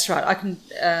 That's right. I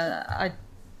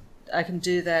can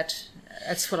do that.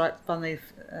 That's one of the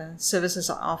services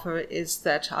I offer, is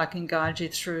that I can guide you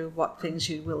through what things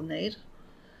you will need,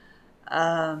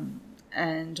 and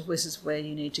this is where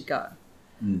you need to go.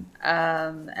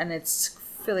 And it's a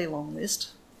fairly long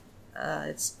list.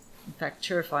 It's in fact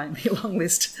terrifyingly long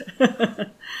list.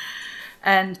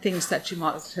 And things that you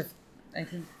might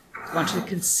want to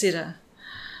consider.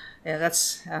 Yeah,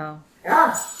 that's our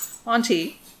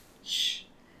Auntie. Shh,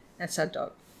 that's our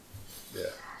dog.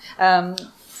 Yeah.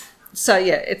 So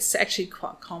yeah, it's actually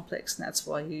quite complex, and that's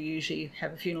why you usually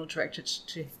have a funeral director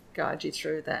to guide you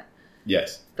through that.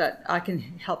 Yes. But I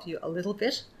can help you a little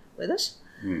bit with it.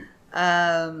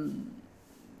 And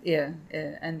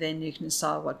then you can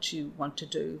decide what you want to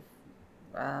do,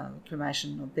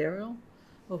 cremation or burial.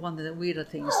 Or one of the weirder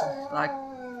things like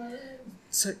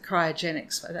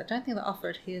cryogenics. I don't think they offer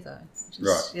it here though.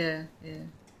 Right. Yeah.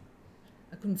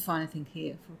 I couldn't find anything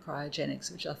here for cryogenics,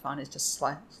 which I find is just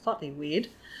slightly weird.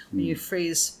 When you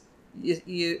freeze,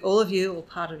 you all of you or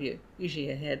part of you, usually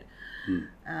your head,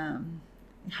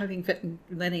 hoping that in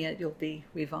millennia you'll be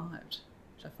revived,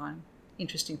 which I find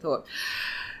interesting thought.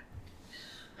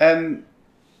 So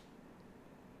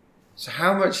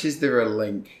how much is there a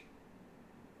link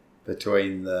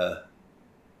between the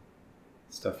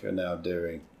stuff you're now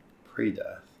doing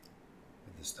pre-death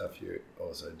with the stuff you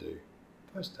also do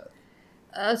post-death?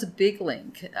 There's a big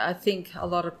link. I think a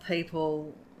lot of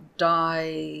people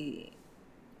die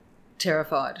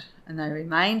terrified, and they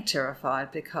remain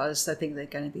terrified because they think they're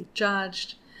going to be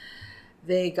judged.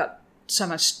 They got so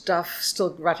much stuff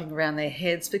still running around their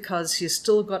heads because you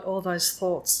still got all those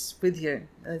thoughts with you.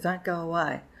 They don't go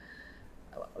away.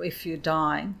 If you're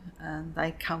dying,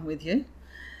 they come with you.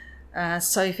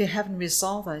 So if you haven't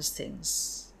resolved those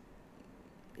things,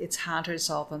 it's hard to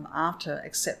resolve them after,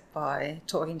 except by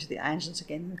talking to the angels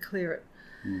again and clear it.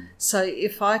 So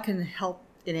if I can help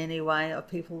in any way of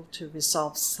people to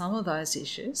resolve some of those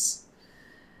issues,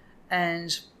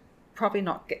 and probably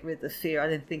not get rid of the fear, I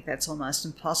don't think that's almost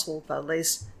impossible, but at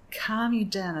least calm you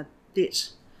down a bit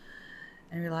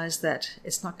and realise that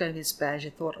it's not going to be as bad as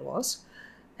you thought it was.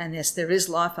 And yes, there is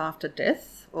life after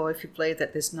death, or if you believe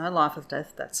that there's no life after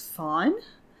death, that's fine.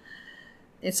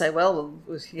 You say, well,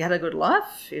 you had a good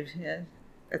life,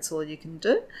 that's all you can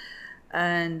do.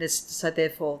 And so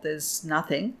therefore there's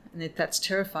nothing. And if that's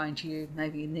terrifying to you,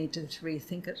 maybe you need to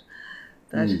rethink it.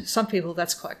 But some people,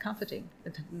 that's quite comforting,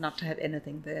 not to have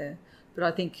anything there. But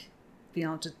I think being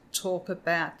able to talk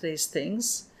about these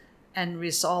things and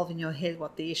resolve in your head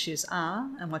what the issues are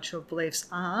and what your beliefs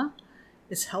are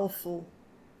is helpful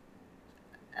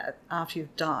after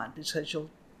you've died, because you'll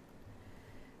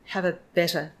have a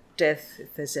better death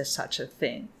if there's such a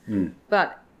thing.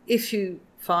 But if you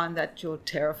find that you're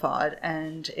terrified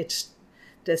and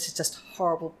this is just a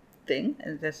horrible thing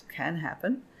and that can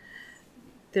happen,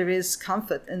 there is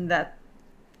comfort in that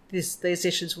these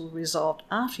issues will be resolved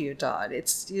after you died.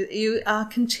 You are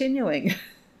continuing,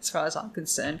 as far as I'm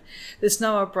concerned. There's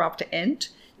no abrupt end.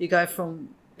 You go from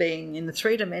being in the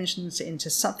 3 dimensions into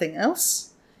something else.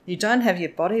 You don't have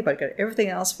your body, but you've got everything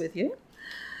else with you.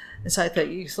 And so that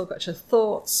you still got your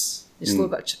thoughts, you still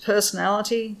got your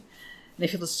personality. And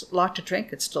if you just like to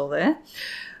drink, it's still there.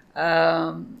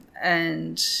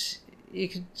 And you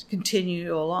can continue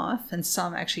your life, and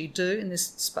some actually do in this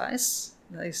space.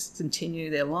 They continue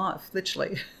their life,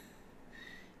 literally,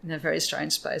 in a very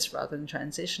strange space rather than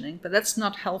transitioning. But that's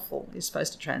not helpful. You're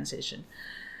supposed to transition.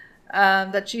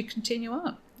 That you continue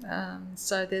on.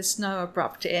 So there's no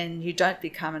abrupt end. You don't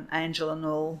become an angel and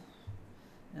all,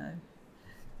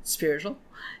 spiritual.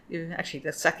 You're actually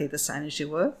exactly the same as you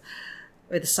were,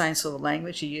 with the same sort of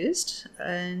language you used.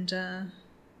 And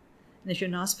if you're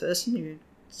a nice person, you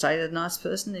stay a nice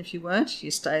person. If you weren't,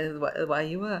 you stay the way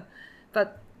you were.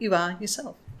 But you are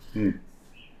yourself.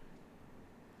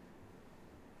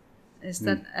 Is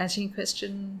that answering your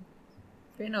question,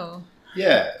 Ben? Or?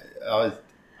 Yeah,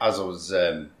 as I was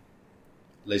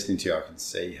listening to you, I can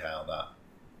see how that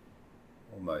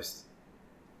almost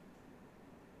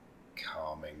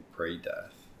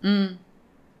pre-death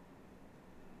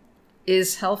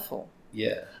is helpful.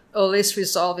 Yeah. Or at least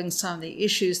resolving some of the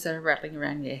issues that are rattling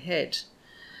around your head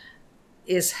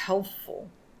is helpful.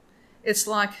 It's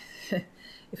like,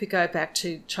 if you go back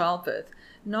to childbirth,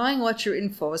 knowing what you're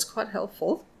in for is quite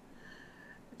helpful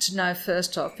to know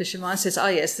first off, because your mind says, oh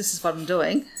yes, this is what I'm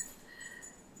doing.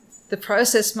 The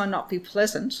process might not be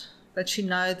pleasant, but you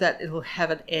know that it will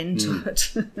have an end to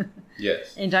it.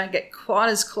 Yes. And don't get quite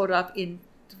as caught up in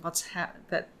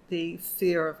that the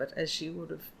fear of it as you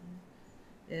would have.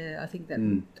 Yeah, I think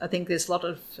there's a lot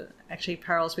of actually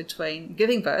parallels between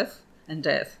giving birth and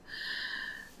death,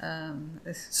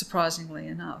 surprisingly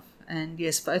enough. And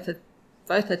yes, both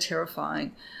are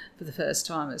terrifying for the first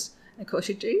timers. And of course,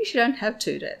 you don't have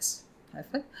two deaths,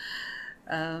 hopefully.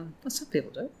 Well, some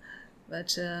people do,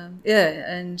 but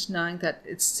and knowing that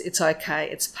it's okay,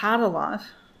 it's part of life,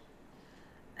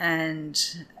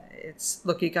 and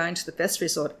you're going to the best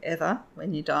resort ever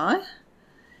when you die.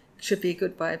 Should be a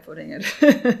good way of putting it.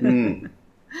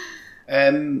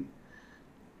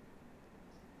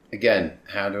 Again,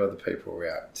 how do other people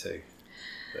react to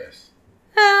this?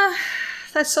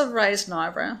 They sort of raise an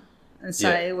eyebrow and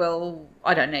say, well,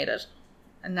 I don't need it.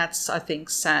 And that's, I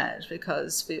think, sad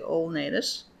because we all need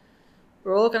it.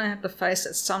 We're all going to have to face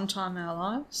it sometime in our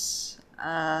lives.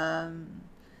 And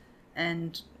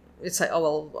we'd say, oh,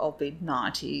 well, I'll be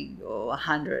 90 or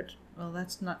 100. Well,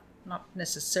 that's not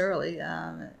necessarily.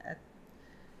 At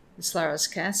Solaris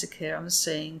Cancer Care, I'm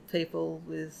seeing people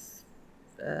with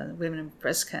women with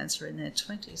breast cancer in their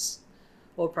 20s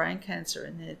or brain cancer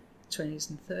in their 20s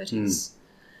and 30s.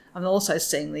 I'm also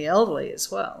seeing the elderly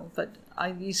as well, but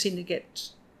you seem to get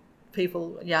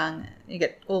people young, you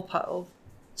get all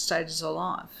stages of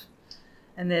life,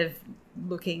 and they're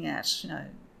looking at,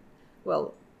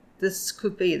 well, this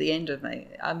could be the end of me.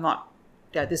 I might,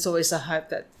 there's always a hope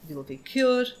that you'll be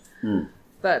cured,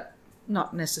 but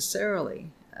not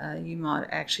necessarily. You might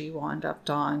actually wind up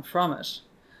dying from it.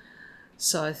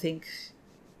 So I think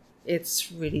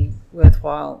it's really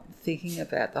worthwhile thinking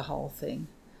about the whole thing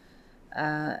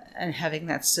and having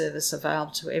that service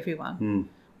available to everyone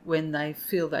when they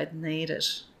feel they need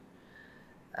it.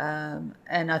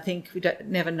 And I think we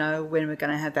never know when we're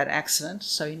going to have that accident,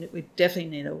 so we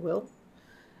definitely need a will.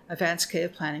 Advanced care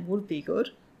planning would be good,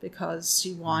 because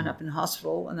you wind up in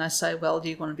hospital and they say, well, do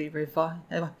you want to be revived?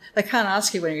 They can't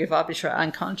ask you when you're revived because you're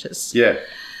unconscious. Yeah.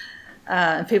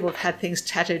 And people have had things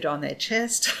tattooed on their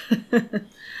chest,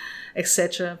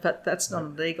 etc. But that's not a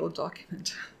legal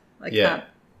document. They can't.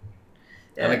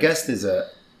 Yeah. And I guess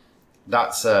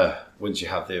that's once you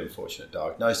have the unfortunate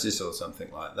diagnosis or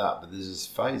something like that, but there's this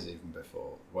phase even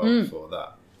before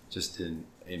that, just in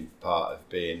part of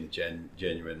being a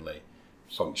genuinely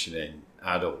functioning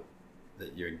adult,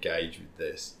 that you engage with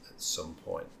this at some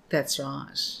point. That's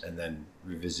right. And then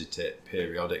revisit it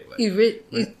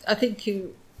periodically. I think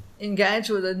you engage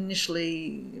with it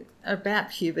initially about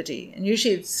puberty, and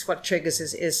usually it's what triggers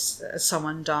is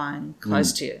someone dying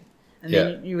close to you. And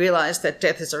then you realise that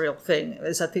death is a real thing.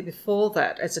 Whereas I think before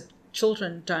that,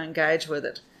 children don't engage with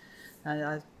it.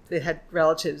 They had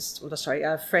friends in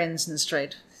the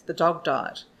street. The dog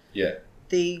died. Yeah.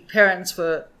 The parents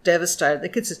were devastated. The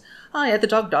kids said, oh yeah, the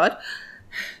dog died.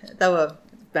 They were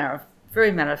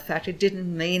very matter of fact. It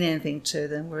didn't mean anything to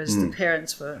them, whereas the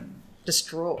parents were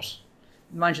distraught.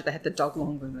 Mind you, they had the dog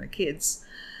longer than the kids,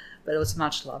 but it was a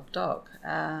much loved dog.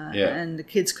 And the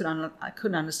kids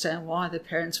couldn't understand why the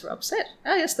parents were upset.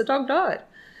 Oh yes, the dog died.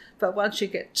 But once you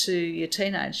get to your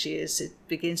teenage years, it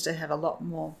begins to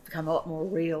become a lot more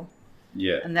real.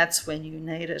 Yeah. And that's when you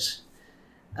need it.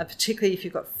 Particularly if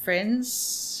you've got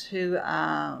friends who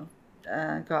got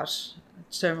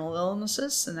terminal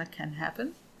illnesses, and that can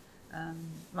happen.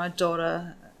 My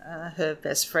daughter, her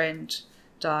best friend,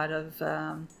 died of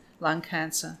lung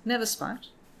cancer. Never smoked.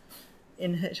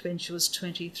 When she was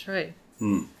 23.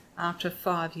 After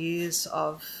 5 years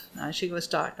she was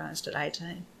diagnosed at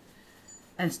 18.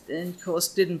 And of course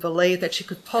didn't believe that she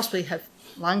could possibly have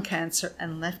lung cancer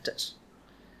and left it.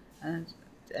 And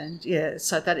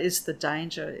so that is the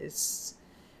danger.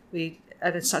 We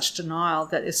are in such denial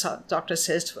that if a doctor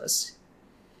says to us,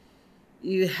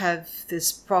 you have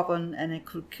this problem and it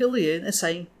could kill you, and they're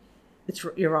saying,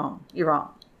 you're wrong,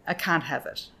 I can't have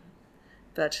it.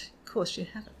 But of course you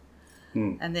have it.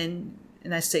 And then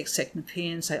they seek second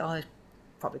opinion and say, oh, I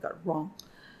probably got it wrong.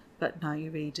 But no,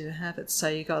 you really do have it. So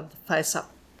you got to face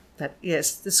up that,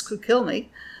 yes, this could kill me.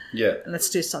 Yeah. And let's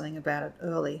do something about it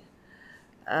early.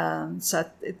 So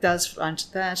it does run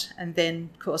to that. And then,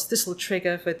 of course, this will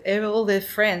trigger with all their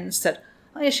friends that,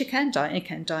 oh, yes, you can die. You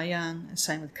can die young. And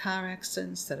same with car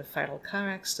accidents that are fatal car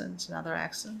accidents and other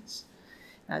accidents.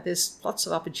 There's lots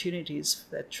of opportunities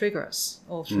that trigger us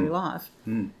all through life.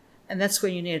 And that's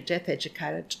when you need a death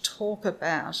educator to talk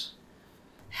about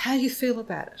how you feel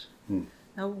about it.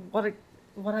 Now,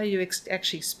 what are you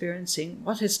actually experiencing?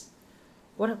 What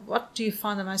do you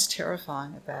find the most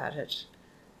terrifying about it?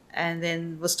 And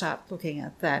then we'll start looking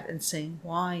at that and seeing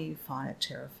why you find it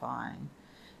terrifying.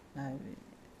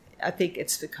 I think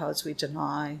it's because we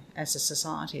deny as a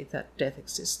society that death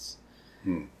exists.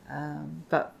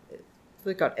 But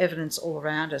we've got evidence all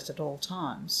around us at all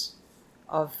times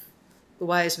of the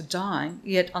ways of dying,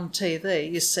 yet on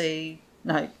TV you see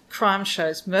crime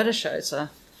shows, murder shows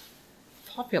are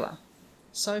popular,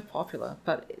 so popular,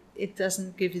 but it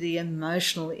doesn't give you the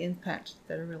emotional impact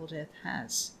that a real death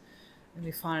has. And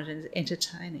we find it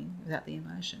entertaining without the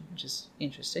emotion, which is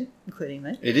interesting, including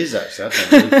me. It is actually.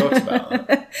 I've never really thought about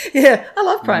that. Yeah, I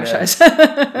love crime shows.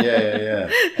 Yeah.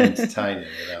 Entertaining.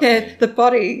 The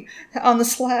body on the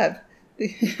slab,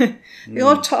 the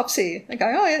autopsy. They go,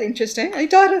 oh, yeah, interesting. He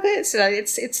died of this.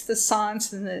 It's the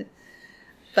science and the.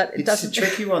 But it's a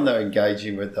tricky one though,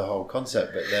 engaging with the whole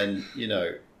concept. But then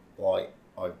like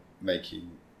I've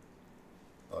been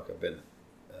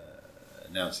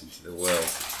announcing to the world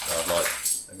that I'm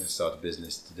going to start a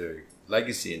business to do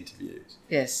legacy interviews.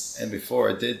 Yes. And before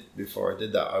I did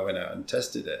that, I went out and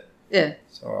tested it. Yeah.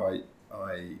 So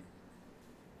I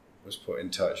was put in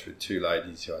touch with 2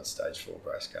 ladies who had stage 4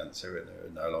 breast cancer and who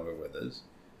are no longer with us.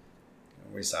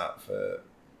 And we sat for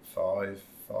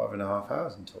 5.5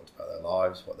 hours and talked about their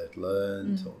lives, what they'd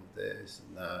learned, all of this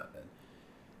and that, and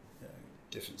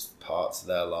different parts of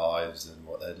their lives and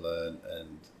what they'd learned,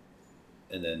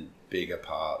 and then bigger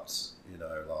parts,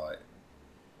 like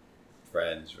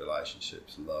friends,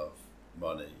 relationships, love,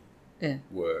 money,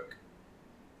 work,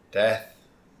 death,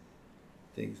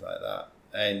 things like that.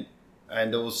 And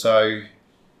also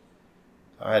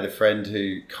I had a friend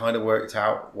who kind of worked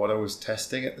out what I was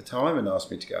testing at the time and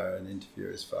asked me to go and interview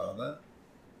his father.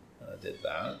 I did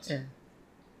that. Yeah.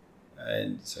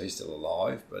 And so he's still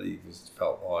alive, but he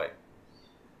felt like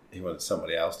he wanted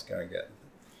somebody else to go and get him.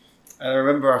 And I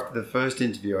remember after the first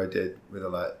interview I did with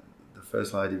the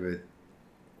first lady with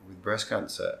breast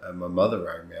cancer, and my mother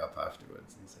rang me up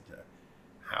afterwards and said,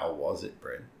 how was it,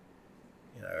 Bryn?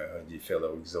 Do you feel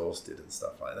exhausted and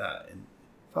stuff like that? And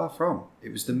far from.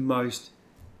 It was the most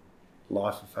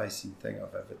life-effacing thing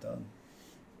I've ever done.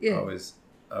 Yeah.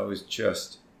 I was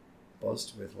just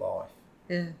buzzed with life.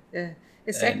 Yeah.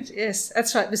 Yes,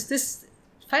 that's right. This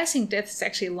facing death is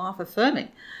actually life-affirming.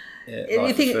 Yeah,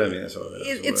 life-affirming, that's what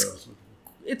it is.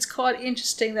 It's quite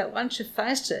interesting that once you've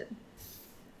faced it,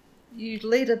 you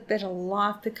lead a better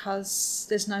life because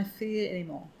there's no fear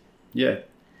anymore. Yeah.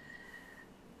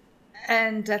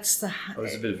 And that's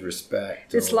there's a bit of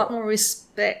respect. There's a lot more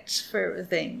respect for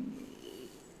everything.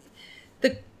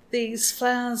 These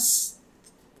flowers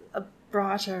are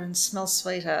brighter and smell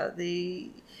sweeter.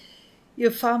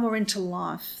 You're far more into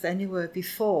life than you were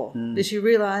before because you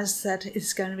realise that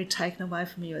it's going to be taken away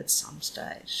from you at some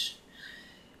stage.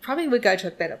 Probably we go to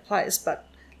a better place, but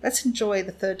let's enjoy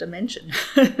the third dimension.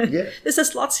 Yeah. There's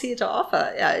just lots here to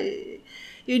offer.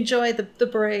 You enjoy the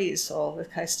breeze, or the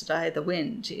case today, the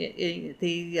wind, the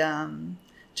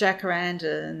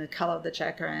jacaranda and the colour of the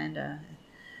jacaranda,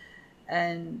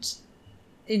 and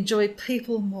enjoy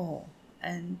people more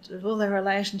and all their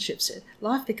relationships.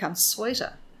 Life becomes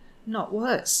sweeter, not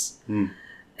worse.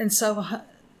 And so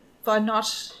by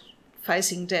not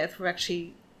facing death, we're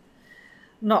actually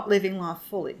not living life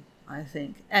fully, I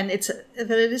think. And it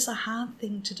is a hard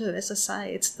thing to do. As I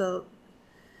say, it's the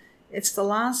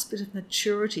last bit of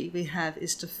maturity we have,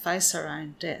 is to face our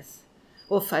own death,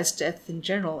 or face death in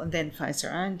general and then face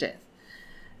our own death.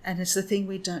 And it's the thing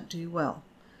we don't do well.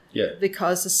 Yeah.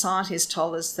 Because society has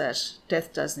told us that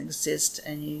death doesn't exist,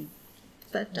 and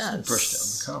that does. It's brushed it on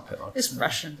the carpet. It's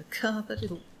brushed on the carpet.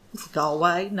 It'll go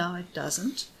away. No, it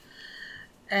doesn't.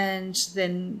 And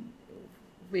then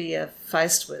we are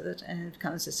faced with it, and it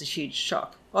becomes just a huge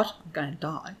shock. What? I'm going to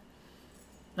die.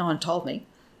 No one told me.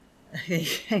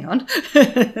 Hang on.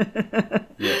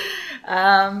 Yeah.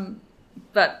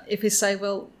 But if we say,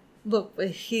 well, look, we're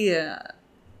here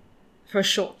for a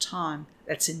short time,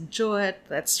 let's enjoy it,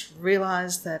 let's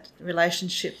realise that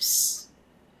relationships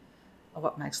are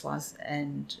what makes life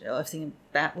and everything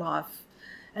about life,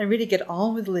 and really get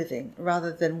on with living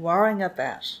rather than worrying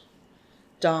about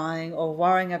dying or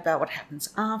worrying about what happens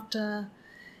after.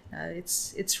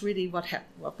 It's really what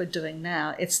we're doing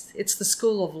now. It's the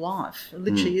school of life. It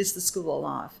literally is the school of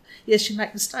life. Yes, you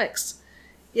make mistakes.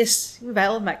 Yes, we may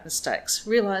all make mistakes.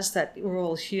 Realise that we're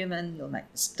all human. You'll make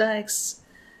mistakes,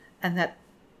 and that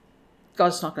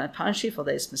God's not going to punish you for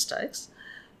these mistakes,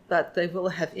 but they will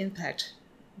have impact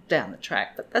down the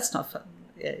track, but that's not fun.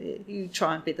 Yeah, you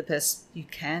try and be the best you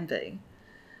can be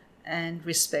and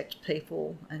respect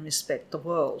people and respect the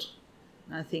world.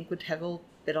 And I think we'd have a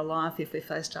better life if we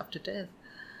faced up to death.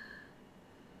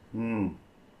 What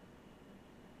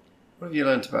have you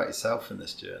learned about yourself in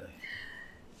this journey?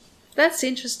 That's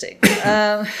interesting.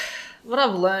 What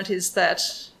I've learned is that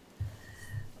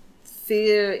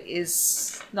fear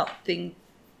is not thing.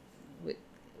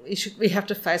 We have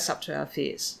to face up to our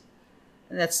fears.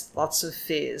 And that's lots of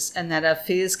fears, and that our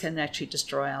fears can actually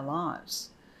destroy our lives.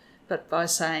 But by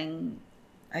saying,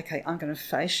 okay, I'm going to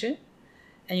face you,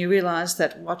 and you realise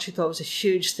that what you thought was a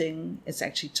huge thing is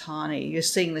actually tiny. You're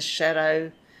seeing the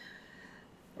shadow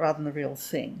rather than the real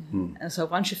thing. And so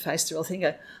once you face the real thing,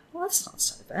 you go, well, that's not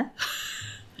so bad.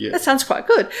 Yeah. That sounds quite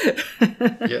good.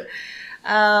 Yeah.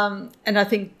 And I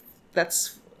think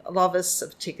that's a lot of us,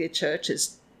 particularly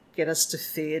churches, get us to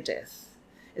fear death.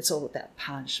 It's all about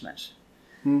punishment.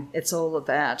 It's all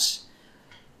about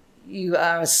you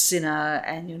are a sinner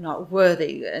and you're not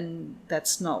worthy, and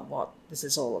that's not what this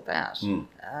is all about.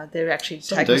 They're actually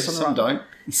taking us on the wrong.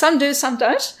 Some don't. Some do, some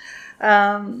don't.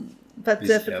 But Recently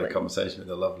definitely. had a conversation with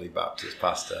a lovely Baptist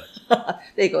pastor.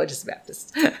 They're gorgeous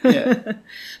Baptists. Yeah.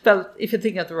 But if you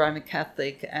think of the Roman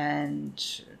Catholic and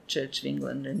Church of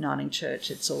England and Uniting Church,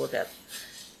 it's all about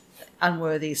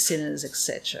unworthy sinners,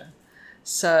 etc.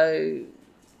 So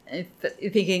if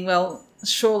you're thinking, well,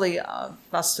 surely I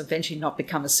must eventually not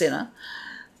become a sinner,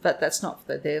 but that's not what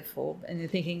they're there for. And you're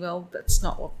thinking, well, that's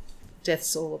not what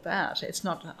death's all about. It's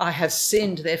not, I have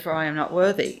sinned, therefore I am not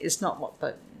worthy. It's not what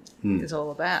that is all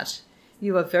about.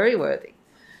 You are very worthy.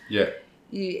 Yeah.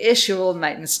 Yes, you all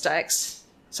make mistakes,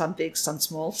 some big, some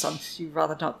small, some you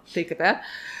rather not think about.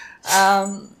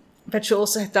 But you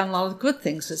also have done a lot of good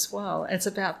things as well. And it's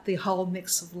about the whole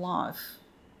mix of life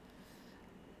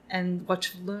and what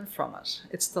you've learned from it.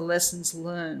 It's the lessons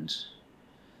learned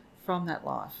from that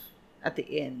life at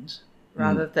the end,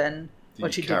 rather than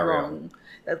what you did wrong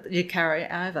that you carry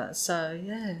over. So,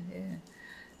 yeah.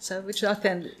 So, which I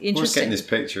found interesting. I was getting this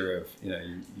picture of,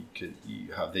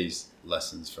 you have these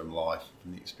lessons from life,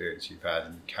 from the experience you've had,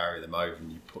 and you carry them over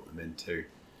and you put them into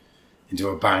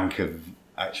a bank of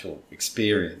actual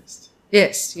experience.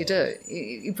 Yes, you do.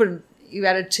 You put them, you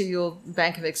add it to your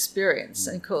bank of experience,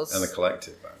 and of course, And a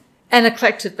collective bank. And a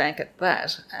collective bank at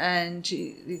that. And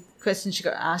the questions you've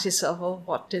got to ask yourself, well,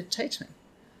 what did it teach me?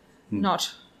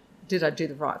 Not, did I do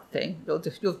the right thing? You'll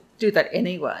do that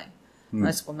anyway.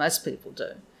 Most people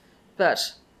do.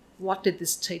 But what did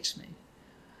this teach me?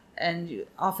 And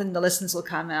often the lessons will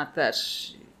come out that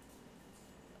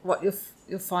what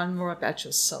you'll find more about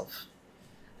yourself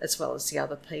as well as the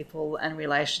other people and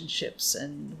relationships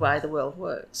and the way the world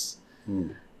works.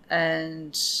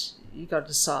 And you've got to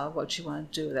decide what you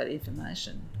want to do with that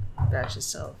information about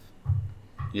yourself.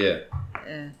 Yeah.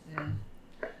 Yeah.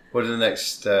 What do the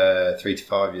next 3 to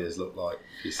 5 years look like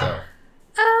for yourself?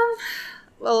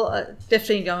 Well,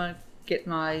 definitely going to get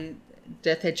my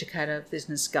Death Educator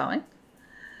business going.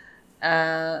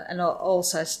 And I'll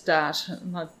also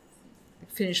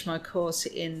finish my course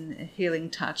in Healing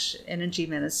Touch Energy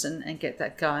Medicine and get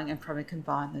that going and probably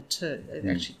combine the two.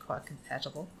 They're actually quite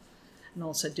compatible. And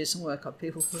also do some work on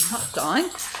people who are not dying,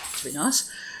 which would be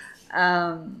nice.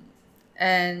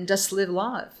 And just live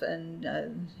life and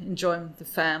enjoy the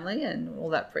family and all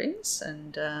that brings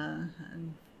and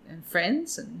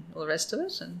friends and all the rest of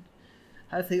it. And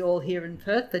hopefully all here in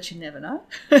Perth, but you never know.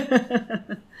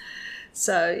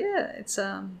 So, yeah, it's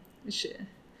I'm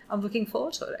looking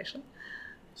forward to it, actually.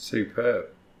 Superb.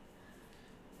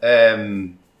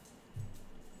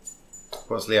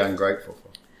 What's Leanne grateful for?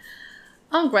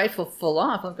 I'm grateful for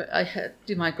life. I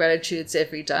do my gratitudes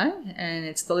every day, and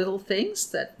it's the little things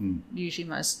that I'm usually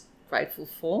most grateful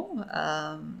for.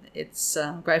 It's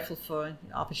grateful for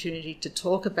the opportunity to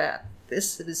talk about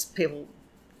this.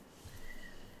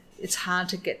 It's hard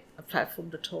to get a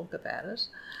platform to talk about it.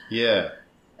 Yeah.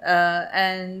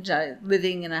 And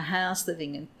living in a house,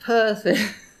 living in Perth,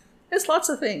 there's lots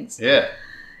of things. Yeah.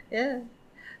 Yeah.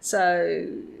 So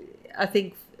I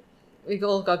think we've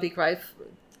all got to be grateful.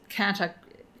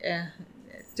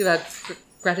 Do our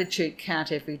gratitude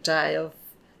count every day of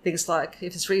things like,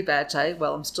 if it's a really bad day,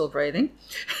 well, I'm still breathing.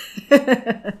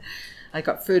 I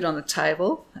got food on the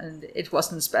table and it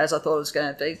wasn't as bad as I thought it was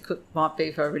going to be. Might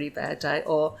be for a really bad day.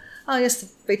 Or, oh yes, the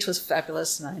beach was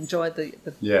fabulous and I enjoyed the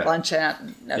lunch out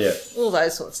and all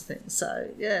those sorts of things. So,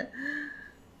 yeah.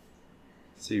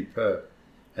 Superb.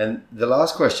 And the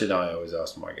last question I always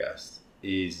ask my guests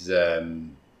is,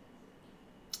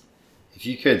 if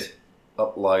you could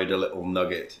upload a little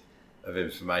nugget of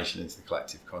information into the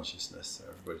collective consciousness so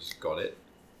everybody's got it,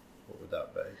 what would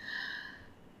that be?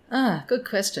 Good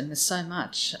question. There's so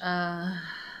much. I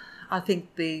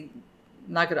think the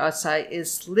nugget I'd say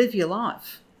is live your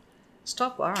life.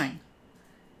 Stop worrying.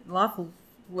 Life will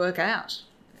work out.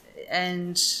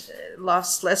 And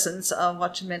life's lessons are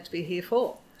what you're meant to be here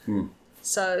for.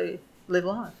 So live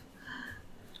life.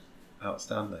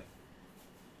 Outstanding.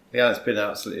 Yeah, it's been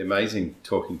absolutely amazing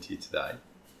talking to you today.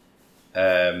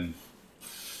 I'm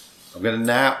going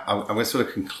to sort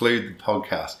of conclude the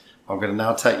podcast. I'm going to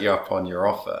now take you up on your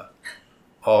offer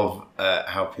of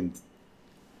helping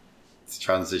to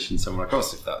transition someone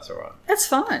across, if that's all right. That's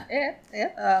fine.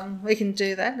 Yeah. We can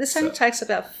do that. This only takes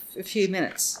about a few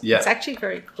minutes. Yeah. It's actually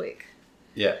very quick.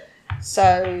 Yeah.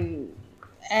 So,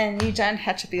 and you don't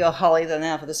have to be a holier than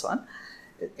thou for this one.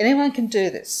 Anyone can do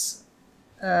this.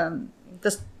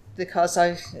 Just because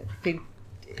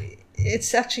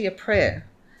it's actually a prayer.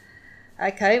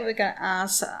 Okay, we're going to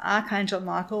ask Archangel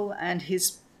Michael and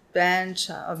his band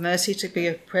of mercy to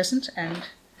be present and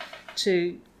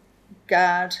to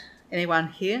guard anyone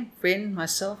here, Bryn,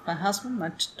 myself, my husband,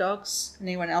 my dogs,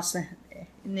 anyone else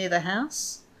near the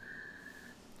house.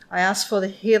 I ask for the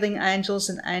healing angels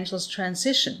and angels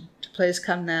transition to please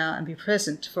come now and be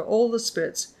present for all the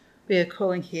spirits we are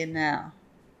calling here now.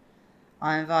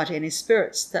 I invite any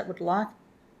spirits that would like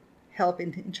help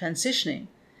in transitioning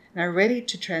and are ready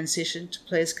to transition to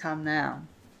please come now.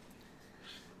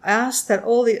 I ask that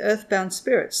all the earthbound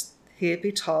spirits here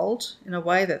be told in a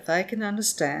way that they can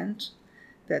understand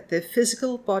that their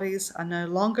physical bodies are no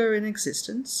longer in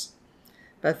existence,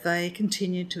 but they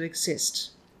continue to exist.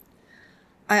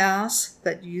 I ask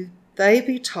that they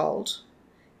be told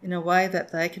in a way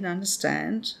that they can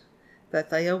understand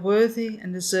that they are worthy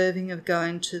and deserving of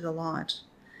going to the light,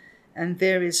 and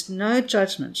there is no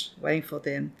judgment waiting for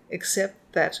them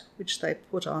except that which they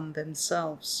put on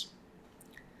themselves.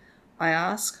 I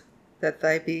ask that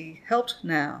they be helped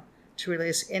now to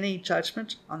release any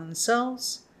judgment on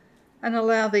themselves and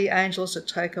allow the angels to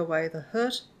take away the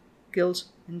hurt, guilt,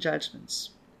 and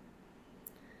judgments.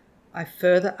 I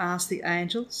further ask the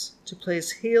angels to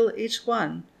please heal each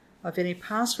one of any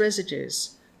past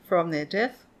residues from their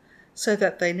death so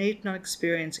that they need not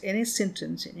experience any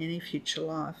symptoms in any future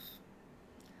life.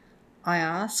 I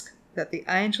ask that the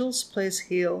angels please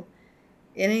heal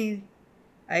any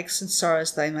aches and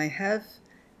sorrows they may have,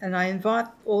 and I invite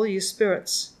all you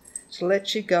spirits to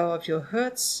let you go of your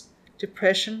hurts,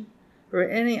 depression, or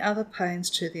any other pains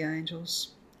to the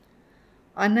angels.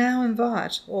 I now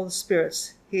invite all the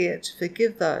spirits here to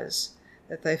forgive those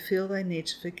that they feel they need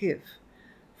to forgive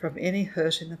from any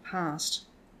hurt in the past.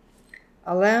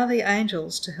 Allow the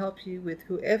angels to help you with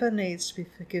whoever needs to be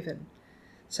forgiven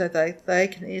so that they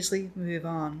can easily move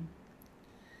on.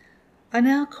 I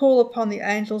now call upon the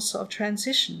angels of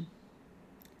transition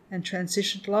and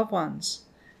transitioned loved ones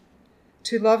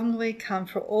to lovingly come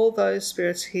for all those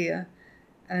spirits here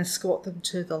and escort them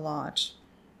to the light.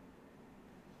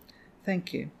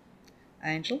 Thank you.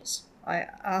 Angels, I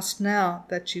ask now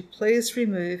that you please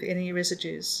remove any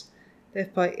residues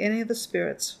left by any of the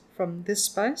spirits from this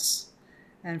space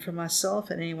and from myself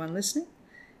and anyone listening,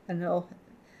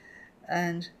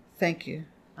 and thank you.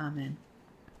 Amen.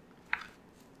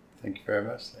 Thank you very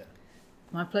much, Leanne.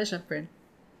 My pleasure, Bryn.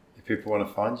 If people want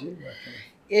to find you, where can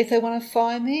If they want to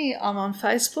find me, I'm on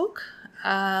Facebook,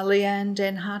 Leanne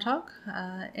Den Hartog,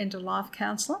 End of Life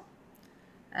Counsellor,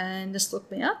 and just look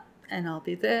me up and I'll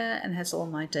be there and has all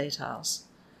my details.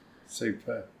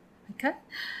 Super. Okay.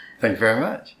 Thank you very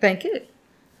much. Thank you.